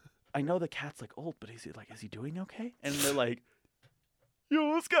okay?" Like, I know the cat's like old, but is he doing okay? And they're like, "You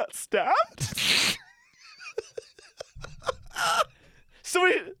almost got stabbed?"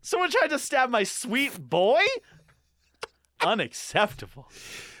 Someone tried to stab my sweet boy? Unacceptable.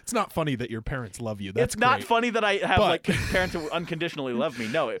 It's not funny that your parents love you. That's It's not great. funny that I have But- like parents who unconditionally love me.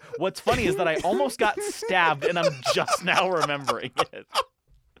 No, what's funny is that I almost got stabbed and I'm just now remembering it.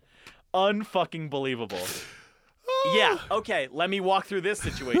 Unfucking believable. Yeah, okay, let me walk through this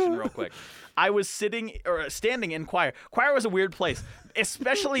situation real quick. I was standing in choir. Choir was a weird place,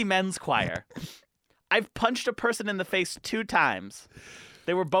 especially men's choir. I've punched a person in the face 2 times.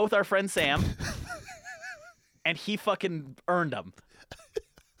 They were both our friend Sam, and he fucking earned them.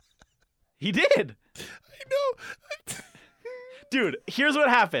 He did. I know. Dude, here's what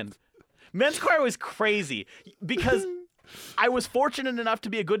happened. Men's choir was crazy because I was fortunate enough to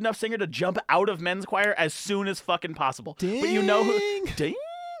be a good enough singer to jump out of men's choir as soon as fucking possible. Dang. But you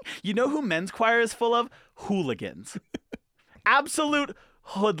know who men's choir is full of? Hooligans. Absolute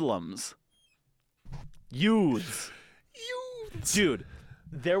hoodlums. Youths. Dude,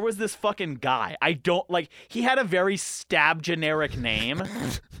 there was this fucking guy. He had a very stab generic name.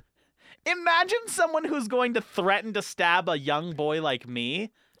 Imagine someone who's going to threaten to stab a young boy like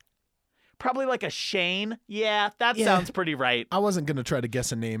me. Probably like a Shane. Yeah, that sounds pretty right. I wasn't going to try to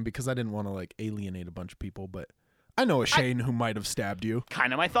guess a name because I didn't want to like alienate a bunch of people, but I know a Shane who might have stabbed you.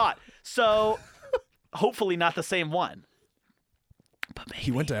 Kind of my thought. So, hopefully not the same one. But maybe.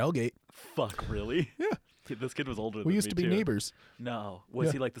 He went to Elgate. Fuck, really? Yeah. This kid was older than me, We used to be too. neighbors. No. Was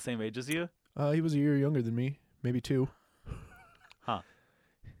Yeah. he like the same age as you? He was a year younger than me, maybe 2. Huh.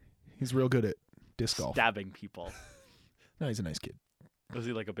 He's real good at disc golf. Stabbing people. No, he's a nice kid. Was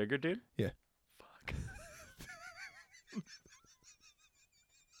he like a bigger dude? Yeah. Fuck.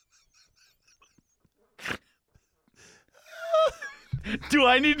 Do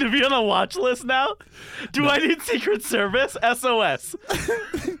I need to be on a watch list now? Do I need Secret Service? SOS.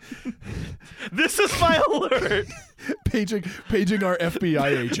 This is my alert. Paging our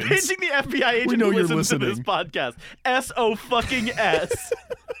FBI agents. Paging the FBI agent know who you're listens to this listening. podcast. SOS.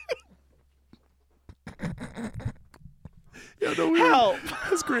 Yeah, no, Help.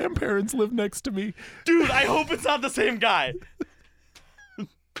 His grandparents live next to me. Dude, I hope it's not the same guy.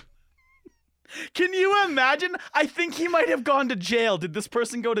 Can you imagine? I think he might have gone to jail. Did this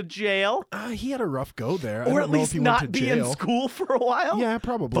person go to jail? He had a rough go there. I Or don't at know if least he not went to be in jail. school for a while? Yeah,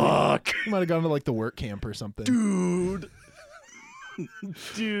 probably. Fuck. He might have gone to like the work camp or something. Dude.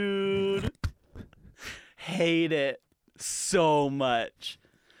 Hate it so much.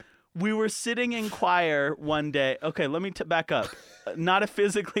 We were sitting in choir one day. Okay, let me back up. Not a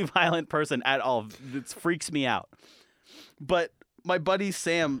physically violent person at all. It freaks me out. But my buddy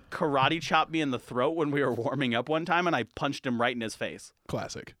Sam karate chopped me in the throat when we were warming up one time, and I punched him right in his face.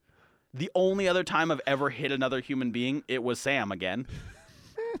 Classic. The only other time I've ever hit another human being, it was Sam again.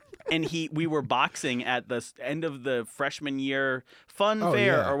 And we were boxing at the end of the freshman year fun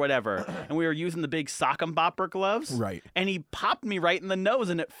fair yeah. or whatever, and we were using the big sock and bopper gloves. Right. And he popped me right in the nose,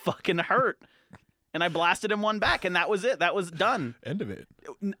 and it fucking hurt. And I blasted him one back, and that was it. That was done. End of it.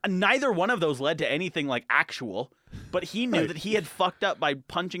 Neither one of those led to anything like actual, but he knew that he had fucked up by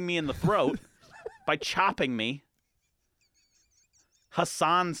punching me in the throat, by chopping me.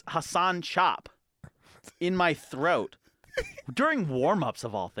 Hassan chop in my throat during warm-ups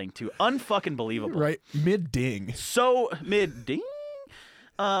of all things too. Unfucking believable. Right. Mid ding. So mid ding.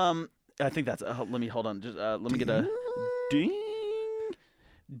 I think that's. Let me hold on. Just let me get a ding,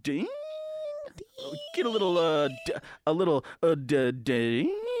 ding. Get a little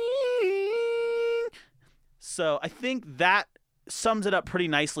ding. So I think that sums it up pretty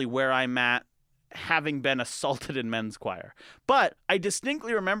nicely where I'm at, having been assaulted in men's choir. But I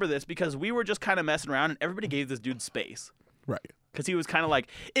distinctly remember this because we were just kind of messing around, and everybody gave this dude space. Right. Because he was kind of like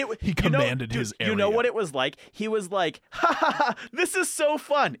He commanded his You know area. what it was like? He was like, "Ha ha ha! This is so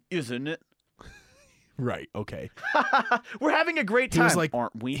fun, isn't it? Right. Okay. We're having a great He time, was like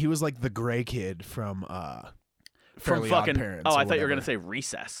aren't we?" He was like the gray kid from From Fairly fucking. Odd Parents. Oh, or I thought you were whatever. gonna say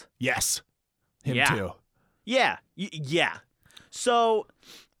Recess. Yes. Him Yeah. too. Yeah, yeah. So,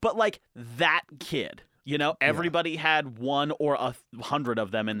 but like that kid, you know, everybody had one or 100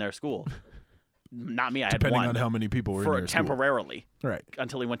 of them in their school. Not me. I had Depending one on how many people were in for their school. temporarily Right.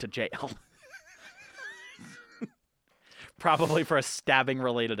 until he went to jail. Probably for a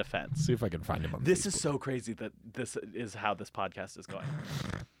stabbing-related offense. See if I can find him on This is Facebook. so crazy that this is how this podcast is going.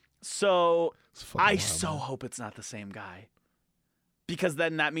 So It's fucking I wild, so man. hope it's not the same guy, because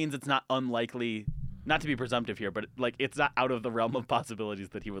then that means it's not unlikely. Not to be presumptive here, but like it's not out of the realm of possibilities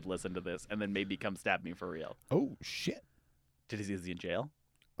that he would listen to this and then maybe come stab me for real. Oh shit. Is he in jail?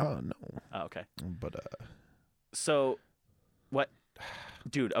 Oh no. Oh, okay. But So, what,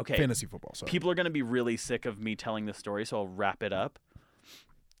 dude? Okay. fantasy football. Sorry. People are gonna be really sick of me telling this story, so I'll wrap it up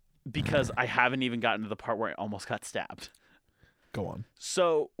because I haven't even gotten to the part where I almost got stabbed. Go on.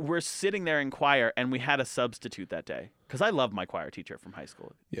 So we're sitting there in choir, and we had a substitute that day because I love my choir teacher from high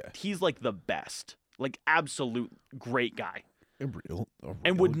school. Yeah. He's like the best, like absolute great guy, A real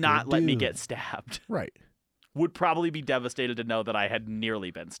and would good not let me dude. get stabbed. Right. would probably be devastated to know that I had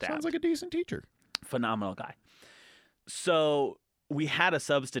nearly been stabbed. Sounds like a decent teacher. Phenomenal guy. So we had a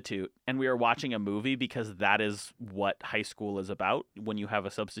substitute, and we were watching a movie because that is what high school is about. When you have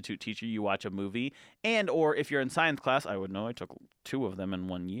a substitute teacher, you watch a movie. And or if you're in science class, I would know, I took 2 of them in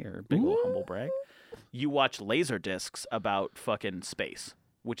 1 year. Big ol' humble brag. You watch laser discs about fucking space,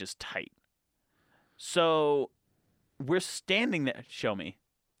 which is tight. So we're standing there. Show me.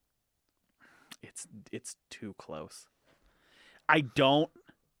 It's too close. I don't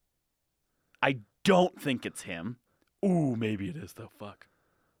think it's him. Ooh, maybe it is though. Fuck.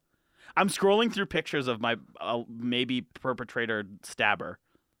 I'm scrolling through pictures of my maybe perpetrator stabber.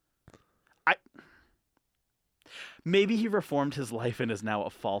 Maybe he reformed his life and is now a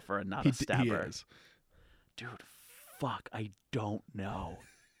falfer and not a stabber. He is. Dude, fuck, I don't know.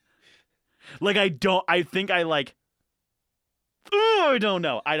 Like I think I like. Ooh, I don't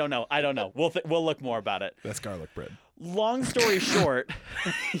know. We'll look more about it. That's garlic bread. Long story short,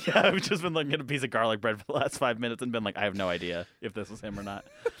 yeah, I've just been looking at a piece of garlic bread for the last 5 minutes and been like, I have no idea if this is him or not.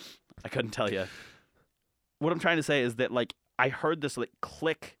 I couldn't tell you. What I'm trying to say is that, like, I heard this, like,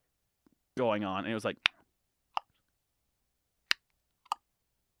 click going on, and it was like...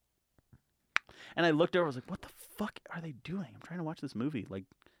 And I looked over, I was like, what the fuck are they doing? I'm trying to watch this movie. Like,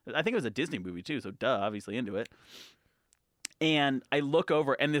 I think it was a Disney movie, too, so duh, obviously into it. And I look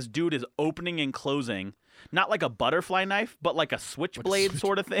over, and this dude is opening and closing, not like a butterfly knife, but like a switchblade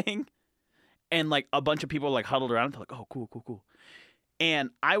sort of thing. And like a bunch of people are like huddled around. They're like, oh, cool.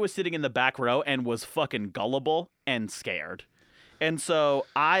 And I was sitting in the back row and was fucking gullible and scared. And so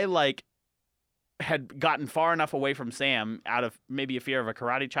I like had gotten far enough away from Sam out of maybe a fear of a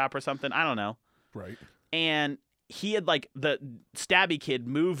karate chop or something. I don't know. Right. And he had like the stabby kid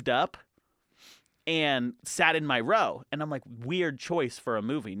moved up and sat in my row. And I'm like, weird choice for a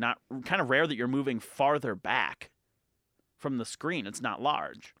movie. Not kind of rare that you're moving farther back from the screen. It's not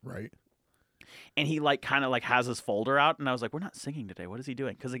large. Right. And he like kind of like has his folder out. And I was like, we're not singing today. What is he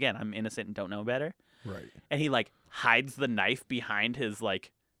doing? Because again, I'm innocent and don't know better. Right. And he like hides the knife behind his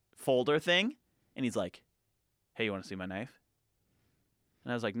like folder thing. And he's like, hey, you want to see my knife?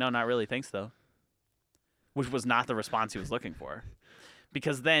 And I was like, no, not really. Thanks though. Which was not the response he was looking for.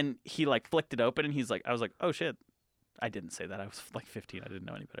 Because then he like flicked it open and he's like, I was like, oh shit. I didn't say that. I was like 15. I didn't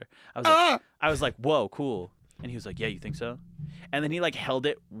know any better. I was like, whoa, cool. And he was like, yeah, you think so? And then he like held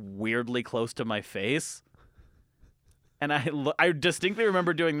it weirdly close to my face. And I distinctly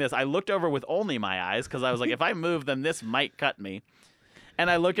remember doing this. I looked over with only my eyes because I was like, if I move, then this might cut me. And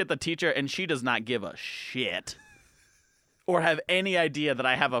I look at the teacher and she does not give a shit or have any idea that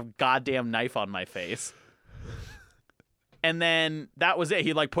I have a goddamn knife on my face. And then that was it.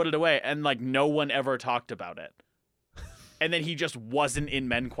 He like put it away and like no one ever talked about it. And then he just wasn't in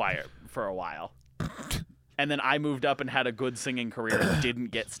men choir for a while. And then I moved up and had a good singing career and didn't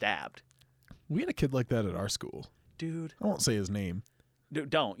get stabbed. We had a kid like that at our school. Dude. I won't say his name.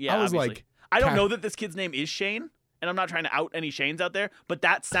 Don't. Yeah, I was obviously. like, I don't know that this kid's name is Shane, and I'm not trying to out any Shanes out there, but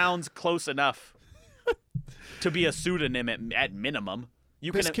that sounds close enough to be a pseudonym at minimum.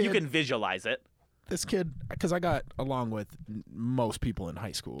 You can visualize it. This kid, because I got along with most people in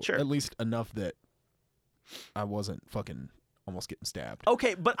high school. Sure. At least enough that I wasn't fucking almost getting stabbed.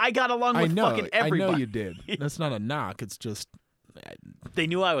 Okay, but I got along with fucking everybody. I know you did. That's not a knock. It's just... They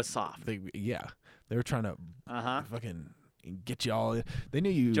knew I was soft. They were trying to fucking get you all... They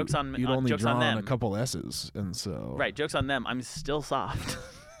knew you'd only drawn a couple S's, and so... Right, joke's on them. I'm still soft.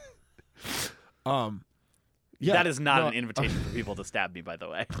 Yeah, that is not an invitation for people to stab me, by the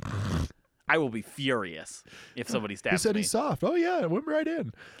way. I will be furious if somebody stabs me. He said he's soft. Oh, yeah, it went right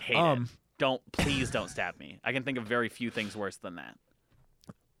in. Hate it. Please don't stab me. I can think of very few things worse than that.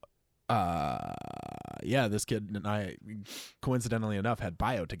 Yeah, this kid and I, coincidentally enough, had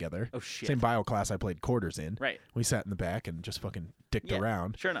bio together. Oh, shit. Same bio class I played quarters in. Right. We sat in the back and just fucking dicked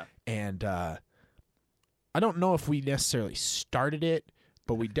around. Sure enough. And I don't know if we necessarily started it,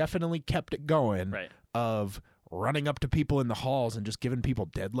 but we definitely kept it going. Right. Of running up to people in the halls and just giving people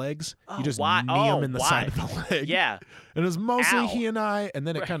dead legs. Oh, you just why? knee them in the side of the leg. Yeah. And it was mostly Ow. he and I, and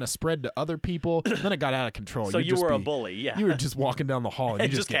then it kind of spread to other people. Then it got out of control. So you were a bully, yeah. You were just walking down the hall and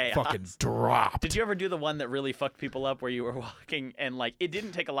you just get chaos. fucking dropped. Did you ever do the one that really fucked people up where you were walking and like it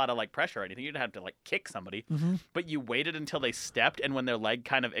didn't take a lot of like pressure or anything? You'd have to like kick somebody, but you waited until they stepped, and when their leg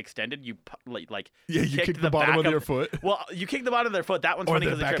kind of extended, you like you kicked the bottom of their foot. Well, you kick the bottom of their foot. That one's Or funny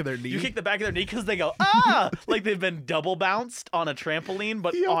the because back of their knee. You kick the back of their knee because they go like they've been double bounced on a trampoline,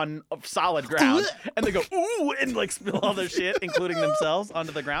 but on solid ground, and they go ooh and like spill all their shit, including themselves,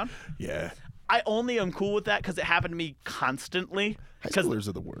 onto the ground. Yeah. I only am cool with that because it happened to me constantly. High 'Cause schoolers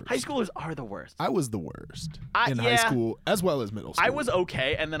are the worst. High schoolers are the worst. I was the worst in yeah. high school as well as middle school. I was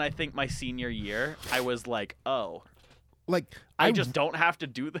okay, and then I think my senior year, I was like, oh, like I just don't have to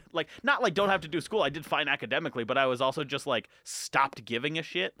do like not like don't have to do school. I did fine academically, but I was also just like stopped giving a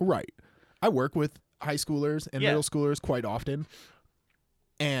shit. right. I work with high schoolers and Yeah. middle schoolers quite often,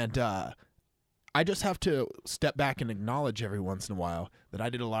 and I just have to step back and acknowledge every once in a while that I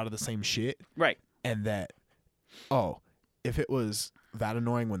did a lot of the same shit, Right. and that if it was that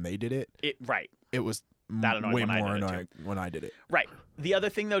annoying when they did it, It was That annoying way when I more did it, too. annoying when I did it. Right. The other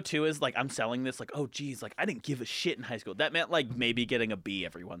thing though too is like I'm selling this like, oh geez, like I didn't give a shit in high school. That meant like maybe getting a B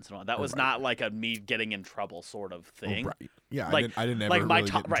every once in a while. That was Right. not like a me getting in trouble sort of thing. Right. Yeah. Like, I didn't ever like my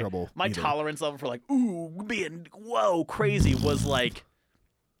really get in trouble. my either. tolerance level for like ooh being whoa crazy was like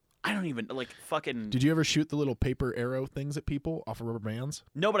I don't even like fucking Did you ever shoot the little paper arrow things at people off of rubber bands?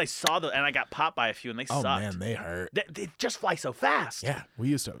 no, but I saw the and I got popped by a few and they Oh sucked. man, they hurt. They just fly so fast. Yeah, we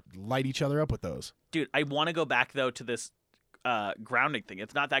used to light each other up with those. Dude, I want to go back though to this grounding thing.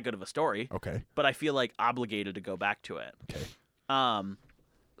 It's not that good of a story, Okay. but I feel like obligated to go back to it. Okay.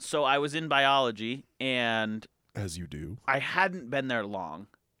 So I was in biology and As you do. I hadn't been there long.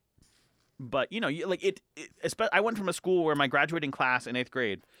 But, you know, I went from a school where my graduating class in 8th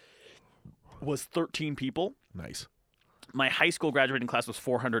grade was 13 people. Nice. My high school graduating class was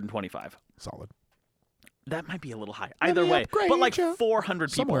 425. Solid. That might be a little high. Let Either me way, upgrade but like ya. 400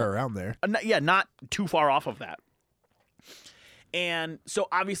 people. Somewhere around there. Not too far off of that. And so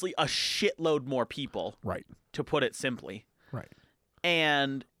obviously a shitload more people, Right. to put it simply. Right.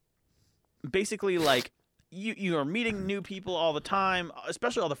 And basically like you are meeting new people all the time,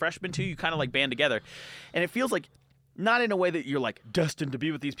 especially all the freshmen too. You kind of like band together, and it feels like not in a way that you're like destined to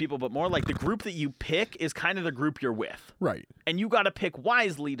be with these people, but more like the group that you pick is kind of the group you're with, Right. and you got to pick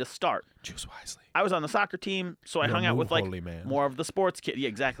wisely to start. Choose wisely. I was on the soccer team, so I You're hung out move with like holy, man. more of the sports kid. Yeah,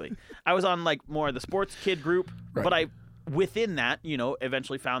 exactly. I was on like more of the sports kid group, Right. but I within that, you know,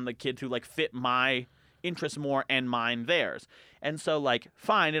 eventually found the kids who like fit my interests more and mine theirs. And so like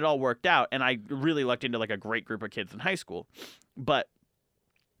fine, it all worked out, and I really lucked into like a great group of kids in high school. But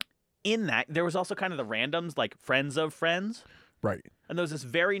in that, there was also kind of the randoms, like friends of friends. Right. And there was this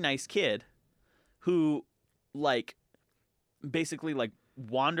very nice kid who like basically like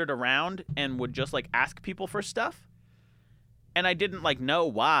wandered around and would just like ask people for stuff. And I didn't like know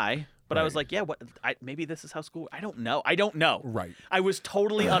why, but I was Right. like, yeah, maybe this is how school. I don't know. Right. I was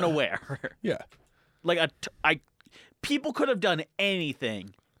totally unaware. Yeah. Like people could have done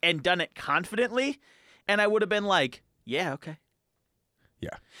anything and done it confidently, and I would have been like, yeah, okay.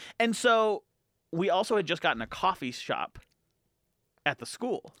 Yeah. And so we also had just gotten a coffee shop at the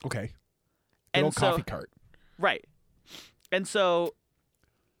school. Okay. Good And old so- coffee cart. Right. And so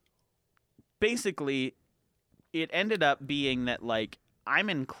basically it ended up being that like I'm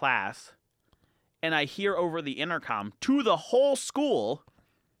in class and I hear over the intercom to the whole school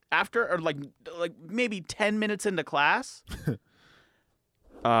after or like maybe 10 minutes into class.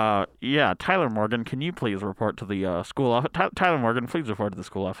 Yeah, Tyler Morgan, can you please report to the school office? Tyler Morgan, please report to the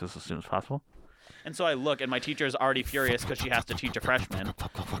school office as soon as possible. And so I look, and my teacher is already furious because she has to teach a freshman.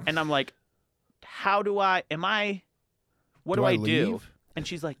 And I'm like, what do I do? leave? And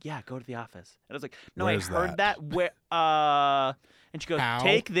she's like, yeah, go to the office. And I was like, no, Where's I heard that? and she goes, How?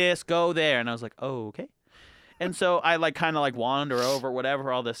 take this, go there. And I was like, oh, okay. And so I like kind of like wander over,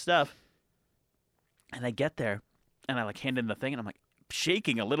 whatever, all this stuff. And I get there, and I like hand in the thing, and I'm like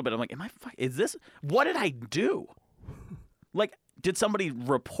shaking a little bit. I'm like, what did I do? Like, did somebody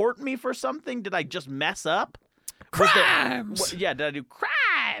report me for something? Did I just mess up? Crimes! Did I do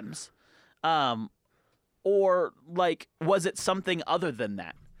crimes? Or like, was it something other than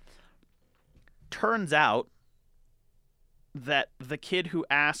that? Turns out that the kid who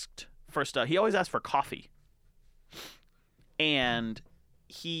asked for stuff, he always asked for coffee. And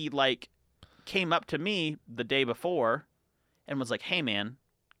he like came up to me the day before and was like, hey man,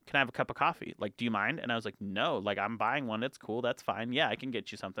 can I have a cup of coffee? Like, do you mind? And I was like, no, like I'm buying one. It's cool. That's fine. Yeah, I can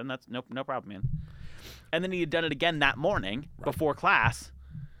get you something. That's no problem, man. And then he had done it again that morning before class.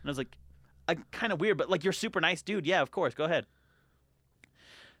 And I was like, kind of weird, but like, you're super nice dude. Yeah, of course. Go ahead.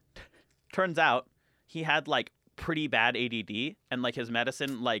 Turns out he had like pretty bad ADD, and like his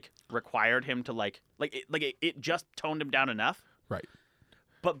medicine like required him to it just toned him down enough. Right.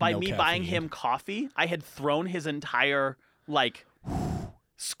 But by No me buying caffeine. him coffee, I had thrown his entire like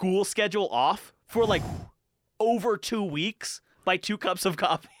school schedule off for like over 2 weeks by 2 cups of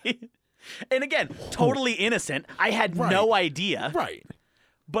coffee. And again, totally innocent. I had no idea. Right.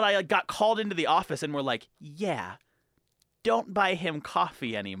 But I got called into the office and were like, yeah, don't buy him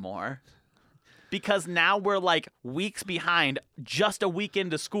coffee anymore. because now we're like weeks behind, just a week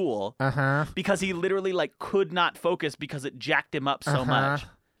into school, Uh-huh. because he literally like could not focus because it jacked him up so much.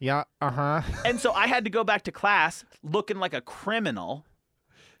 Yeah, uh-huh. And so I had to go back to class looking like a criminal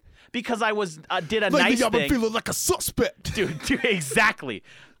because I was did a nice I've been thing. feeling like a suspect. Dude, exactly.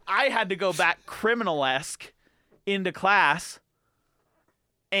 I had to go back criminal-esque into class,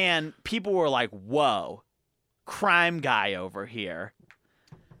 and people were like, whoa, crime guy over here.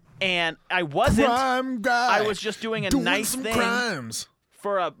 And I wasn't. Crime guy. I was just doing a doing nice some thing crimes.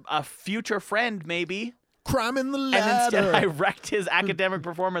 for a future friend, maybe. Crime in the And ladder. instead, I wrecked his academic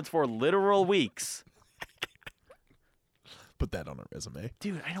performance for literal weeks. Put that on a resume.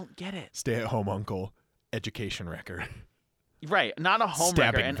 Dude, I don't get it. Stay-at-home uncle, education wrecker. Right, not a home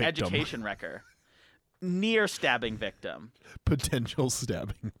wrecker, Stabbing an victim. education wrecker. Near stabbing victim. Potential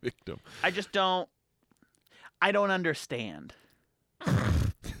stabbing victim. I just don't. I don't understand.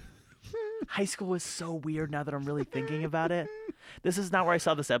 High school was so weird now that I'm really thinking about it. This is not where I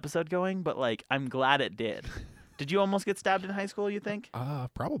saw this episode going, but like, I'm glad it did. Did you almost get stabbed in high school, you think?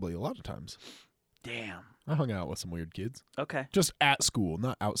 Probably a lot of times. Damn. I hung out with some weird kids. Okay. Just at school,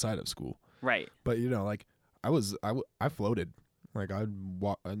 not outside of school. Right. But you know, like I floated. Like I'd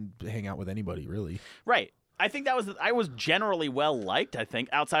hang out with anybody really. Right. I think I was generally well liked, I think,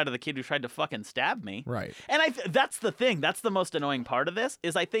 outside of the kid who tried to fucking stab me. Right. And that's the thing. That's the most annoying part of this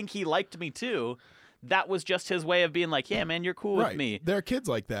is I think he liked me too. That was just his way of being like, yeah, man, you're cool Right. with me. There are kids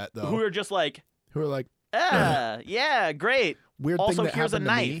like that though. Who are just like, who are like yeah, great. weird Also, thing that here's a happened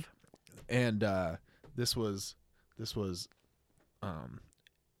to me. knife. And this was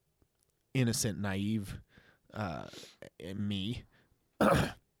innocent, naive me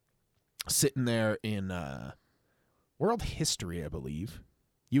sitting there in world history, I believe,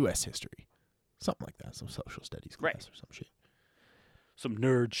 U.S. history, something like that, some social studies class Right. or some shit. Some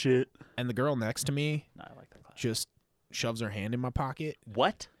nerd shit. And the girl next to me No, I like that class. just shoves her hand in my pocket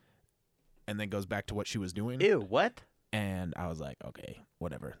What? and then goes back to what she was doing. Ew, what? And I was like, okay,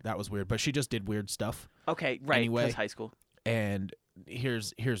 whatever. That was weird. But she just did weird stuff. Okay, right, Anyway. because high school. And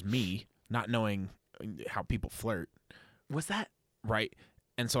here's me not knowing how people flirt, Was that? right?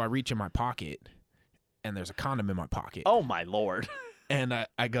 And so I reach in my pocket and there's a condom in my pocket. Oh, my Lord. And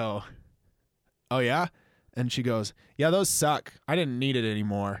I go, oh, yeah? And she goes, yeah, those suck. I didn't need it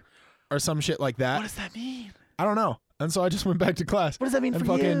anymore. Or some shit like that. What does that mean? I don't know. And so I just went back to class. What does that mean and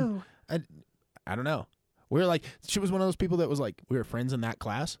for fucking, you? I don't know. We were like, she was one of those people that was like, we were friends in that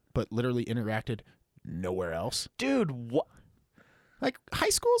class, but literally interacted nowhere else. Dude, what? Like, high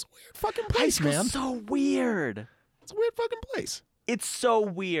school's a weird fucking High place, school's man. so weird. It's a weird fucking place. It's so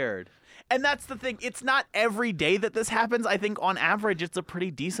weird. And that's the thing. It's not every day that this happens. I think on average, it's a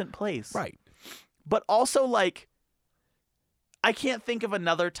pretty decent place. Right. But also, like, I can't think of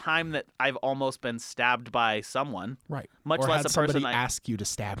another time that I've almost been stabbed by someone. Right. Much or less had a person somebody I- ask you to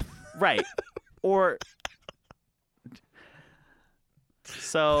stab. Right. Or.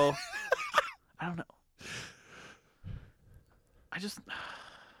 So. I don't know. I just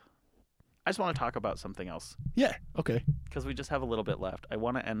want to talk about something else Yeah. Okay. because we just have a little bit left. I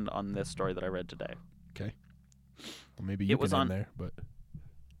want to end on this story that I read today. Okay. Well, maybe you It was can on- end there, but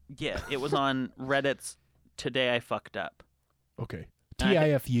Yeah, it was on Reddit's Today I Fucked Up. okay. And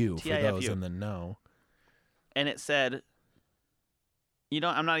I think- TIFU for those TIFU. in the know. And it said,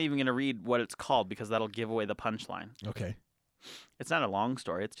 I'm not even going to read what it's called because that'll give away the punchline. Okay. It's not a long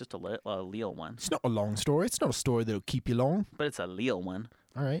story. It's just a Leel one. It's not a long story. It's not a story that'll keep you long. But it's a Leel one.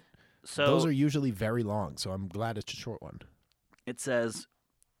 All right. So Those are usually very long, so I'm glad it's a short one. it says,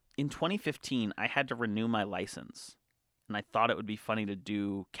 in 2015, I had to renew my license. And I thought it would be funny to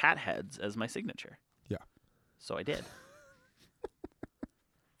do cat heads as my signature. Yeah. So I did.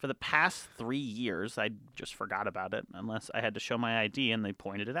 For the past 3 years, I just forgot about it unless I had to show my ID and they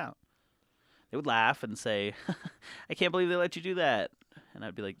pointed it out. They would laugh and say, I can't believe they let you do that. And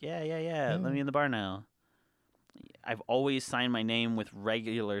I'd be like, yeah, let me in the bar now. I've always signed my name with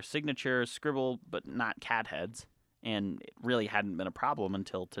regular signature, scribble, but not cat heads. And it really hadn't been a problem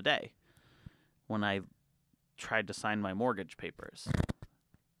until today when I tried to sign my mortgage papers.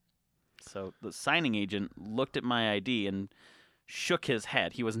 So the signing agent looked at my ID and shook his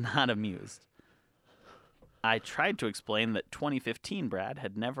head. He was not amused. I tried to explain that 2015 Brad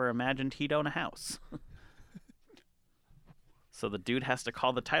had never imagined he'd own a house. So the dude has to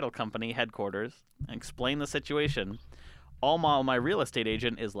call the title company headquarters and explain the situation, all while my real estate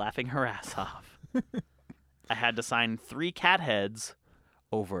agent is laughing her ass off. I had to sign 3 cat heads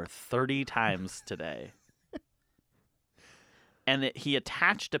over 30 times today. And he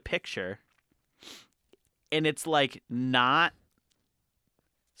attached a picture, and it's like not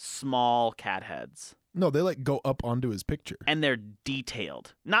small cat heads. No, they like go up onto his picture. And they're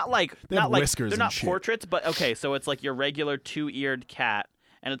detailed. Not like They have not like whiskers they're and not shit. portraits, but okay, so it's like your regular 2-eared cat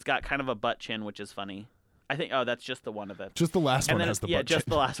and it's got kind of a butt chin, which is funny. I think that's just the one of it. Just the last And one then has the yeah, butt just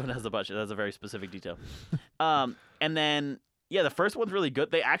chin. the last one has the butt chin. That's a very specific detail. And then the first one's really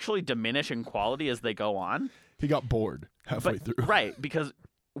good. They actually diminish in quality as they go on. He got bored halfway through. Right, because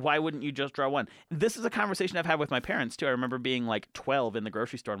why wouldn't you just draw one? This is a conversation I've had with my parents too. I remember being like 12 in the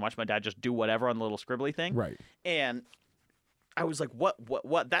grocery store and watching my dad just do whatever on the little scribbly thing. Right. And I was like, what?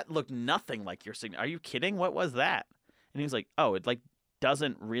 That looked nothing like your signature. Are you kidding? What was that? And he was like, oh, it like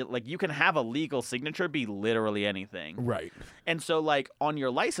doesn't like you can have a legal signature be literally anything. Right. And so like on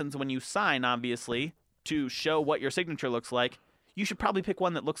your license, when you sign, obviously, to show what your signature looks like, you should probably pick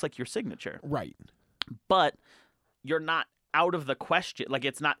one that looks like your signature. Right. But you're not out of the question. Like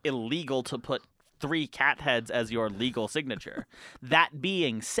it's not illegal to put 3 cat heads as your legal signature. That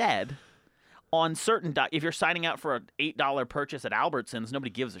being said, on certain if you're signing out for an $8 purchase at Albertsons, nobody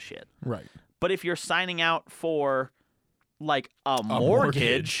gives a shit. Right. But if you're signing out for like a mortgage.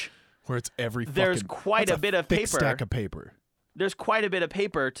 mortgage, Where it's every there's fucking, quite that's a bit of thick paper. stack of paper. There's quite a bit of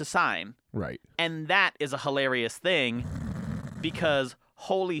paper to sign. Right. And that is a hilarious thing because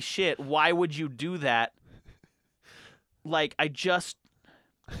holy shit, why would you do that? Like I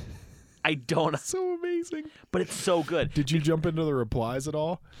don't, So amazing. but it's so good. Did you jump into the replies at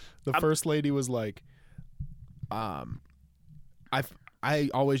all? The first lady was like, I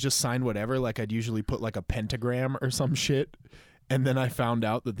always just signed whatever. Like I'd usually put like a pentagram or some shit. And then I found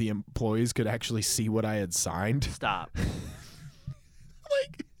out that the employees could actually see what I had signed. Stop. Like,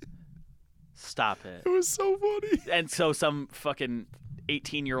 Stop it. it was so funny. And so some fucking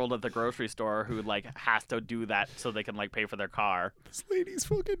 18-year-old at the grocery store who like has to do that so they can like pay for their car This lady's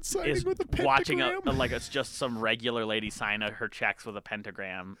fucking signing is with a pentagram. watching like it's just some regular lady sign her checks with a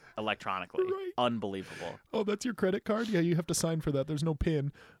pentagram electronically. Right. Unbelievable. Oh, that's your credit card? Yeah, you have to sign for that. There's no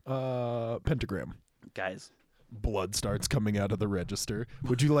pin. Pentagram. Guys, Blood starts coming out of the register.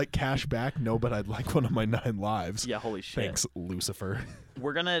 Would you like cash back? No, but I'd like one of my 9 lives. yeah, holy shit. Thanks, Lucifer.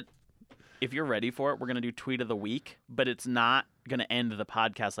 We're going to, if you're ready for it, we're going to do tweet of the week, but it's not going to end the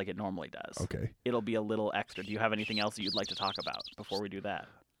podcast like it normally does. Okay. It'll be a little extra. Do you have anything else that you'd like to talk about before we do that?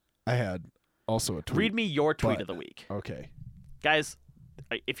 I had also a tweet. Read me your tweet but- of the week. Okay. Guys,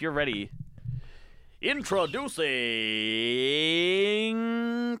 if you're ready,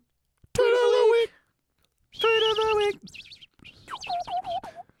 introducing Tweet of the week. tweet of the week.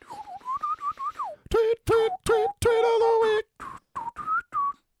 Tweet of the week.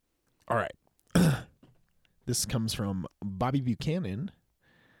 All right. This comes from Bobby Buchanan,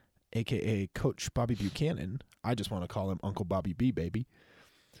 a.k.a. Coach Bobby Buchanan. I just want to call him Uncle Bobby B, baby.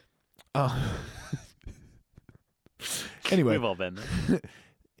 Anyway, We've all been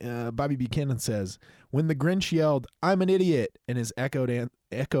there. Bobby Buchanan says, when the Grinch yelled, "I'm an idiot," and his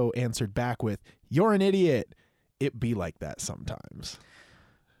echo answered back with, "You're an idiot," it be like that sometimes.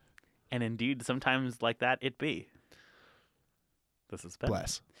 And indeed, sometimes like that, it be. This is better.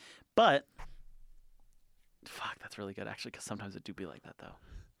 Bless. But, fuck, that's really good, actually, because sometimes it do be like that, though.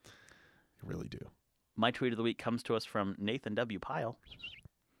 You really do. My tweet of the week comes to us from Nathan W. Pyle.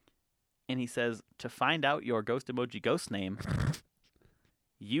 And he says, to find out your ghost emoji ghost name,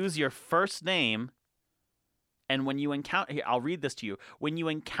 use your first name, and when you encounter, here, I'll read this to you. When you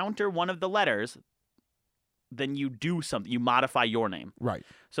encounter one of the letters, then you do something. You modify your name. Right.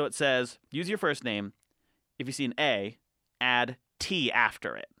 So it says, use your first name. If you see an A, add T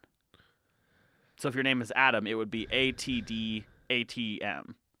after it. So if your name is Adam, it would be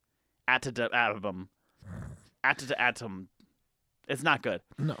ATDATM. Atom. Atom. It's not good.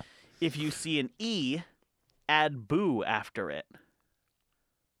 No. If you see an E, add boo after it.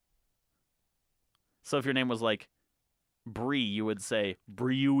 So if your name was like Bree, you would say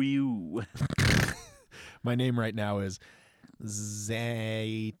Bree-oo. My name right now is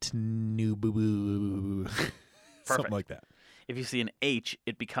Zaitnuboo. Something like that. If you see an H,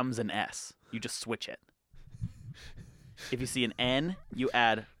 it becomes an S. You just switch it. If you see an N, you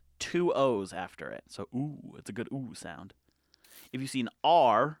add 2 O's after it. So ooh, it's a good ooh sound. If you see an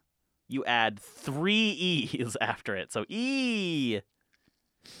R, you add 3 E's after it. So E.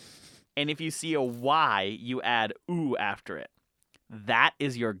 And if you see a Y, you add ooh after it. That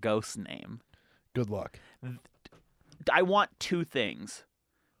is your ghost name. Good luck. I want 2 things.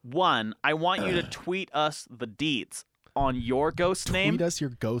 1, I want you to tweet us the deets on your ghost name. Tweet us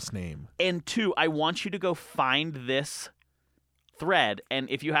your ghost name. And 2, I want you to go find this thread, and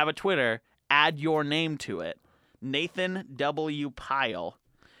if you have a Twitter, add your name to it. Nathan W. Pyle.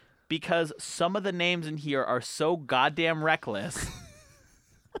 Because some of the names in here are so goddamn reckless.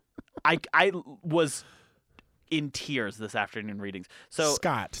 I was in tears this afternoon readings. So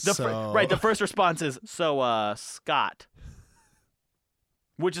Scott. The first response is Scott,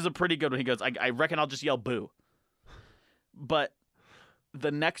 which is a pretty good one. He goes, I reckon I'll just yell boo. But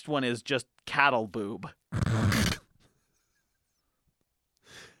the next one is just cattle boob.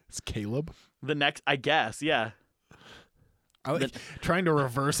 It's Caleb. The next, I guess, yeah. I like trying to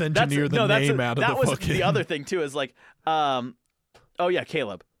reverse engineer the name out of that the was fucking. the other thing too. Is like, oh yeah,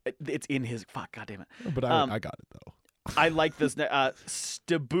 Caleb. It's in his God damn it. But I got it though. I like this.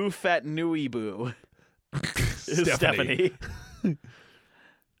 Stabufet Nuibu. Stephanie.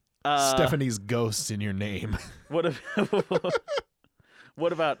 Stephanie's ghosts in your name. What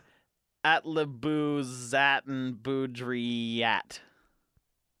about Atlabu Zatin Budriyat?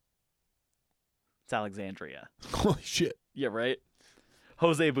 It's Alexandria. Holy shit. Yeah, right?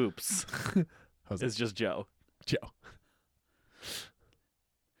 Jose Boops. Jose. It's just Joe. Joe.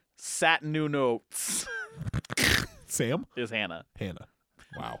 Sat New Notes Sam? is Hannah. Hannah.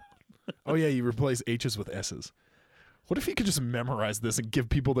 Wow. Oh, yeah, you replace H's with S's. What if you could just memorize this and give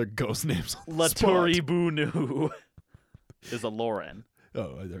people their ghost names on the spot? Laturi Bunu is a Lauren.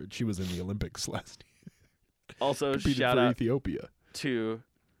 Oh, I heard she was in the Olympics last year. Also, Competed shout for out Ethiopia. to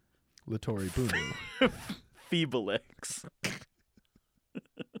Latori Bunu. Feeblix.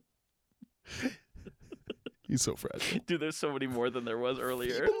 He's so fragile. Dude, there's so many more than there was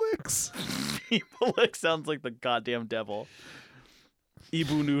earlier. Felix. Feeblix sounds like the goddamn devil.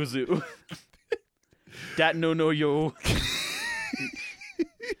 Ibunuzu. Dat no no yo.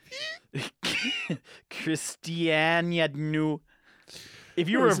 Christianiadnu. If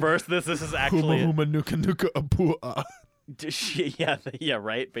you reverse this is actually Huma nuka nuka apua. yeah,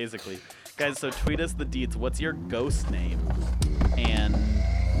 right, basically. Guys, so tweet us the deeds. What's your ghost name? And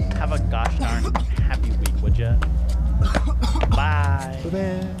have a gosh darn happy week, would ya? Bye.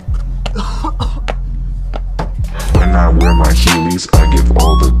 When I wear my Heelys, I give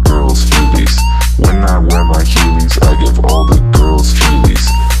all the girls feelies. When I wear my Heelys, I give all the girls feelies.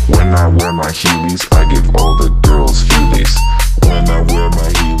 When I wear my Heelys, I give all the girls feelies. When I wear my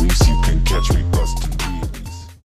Heelys, you can catch me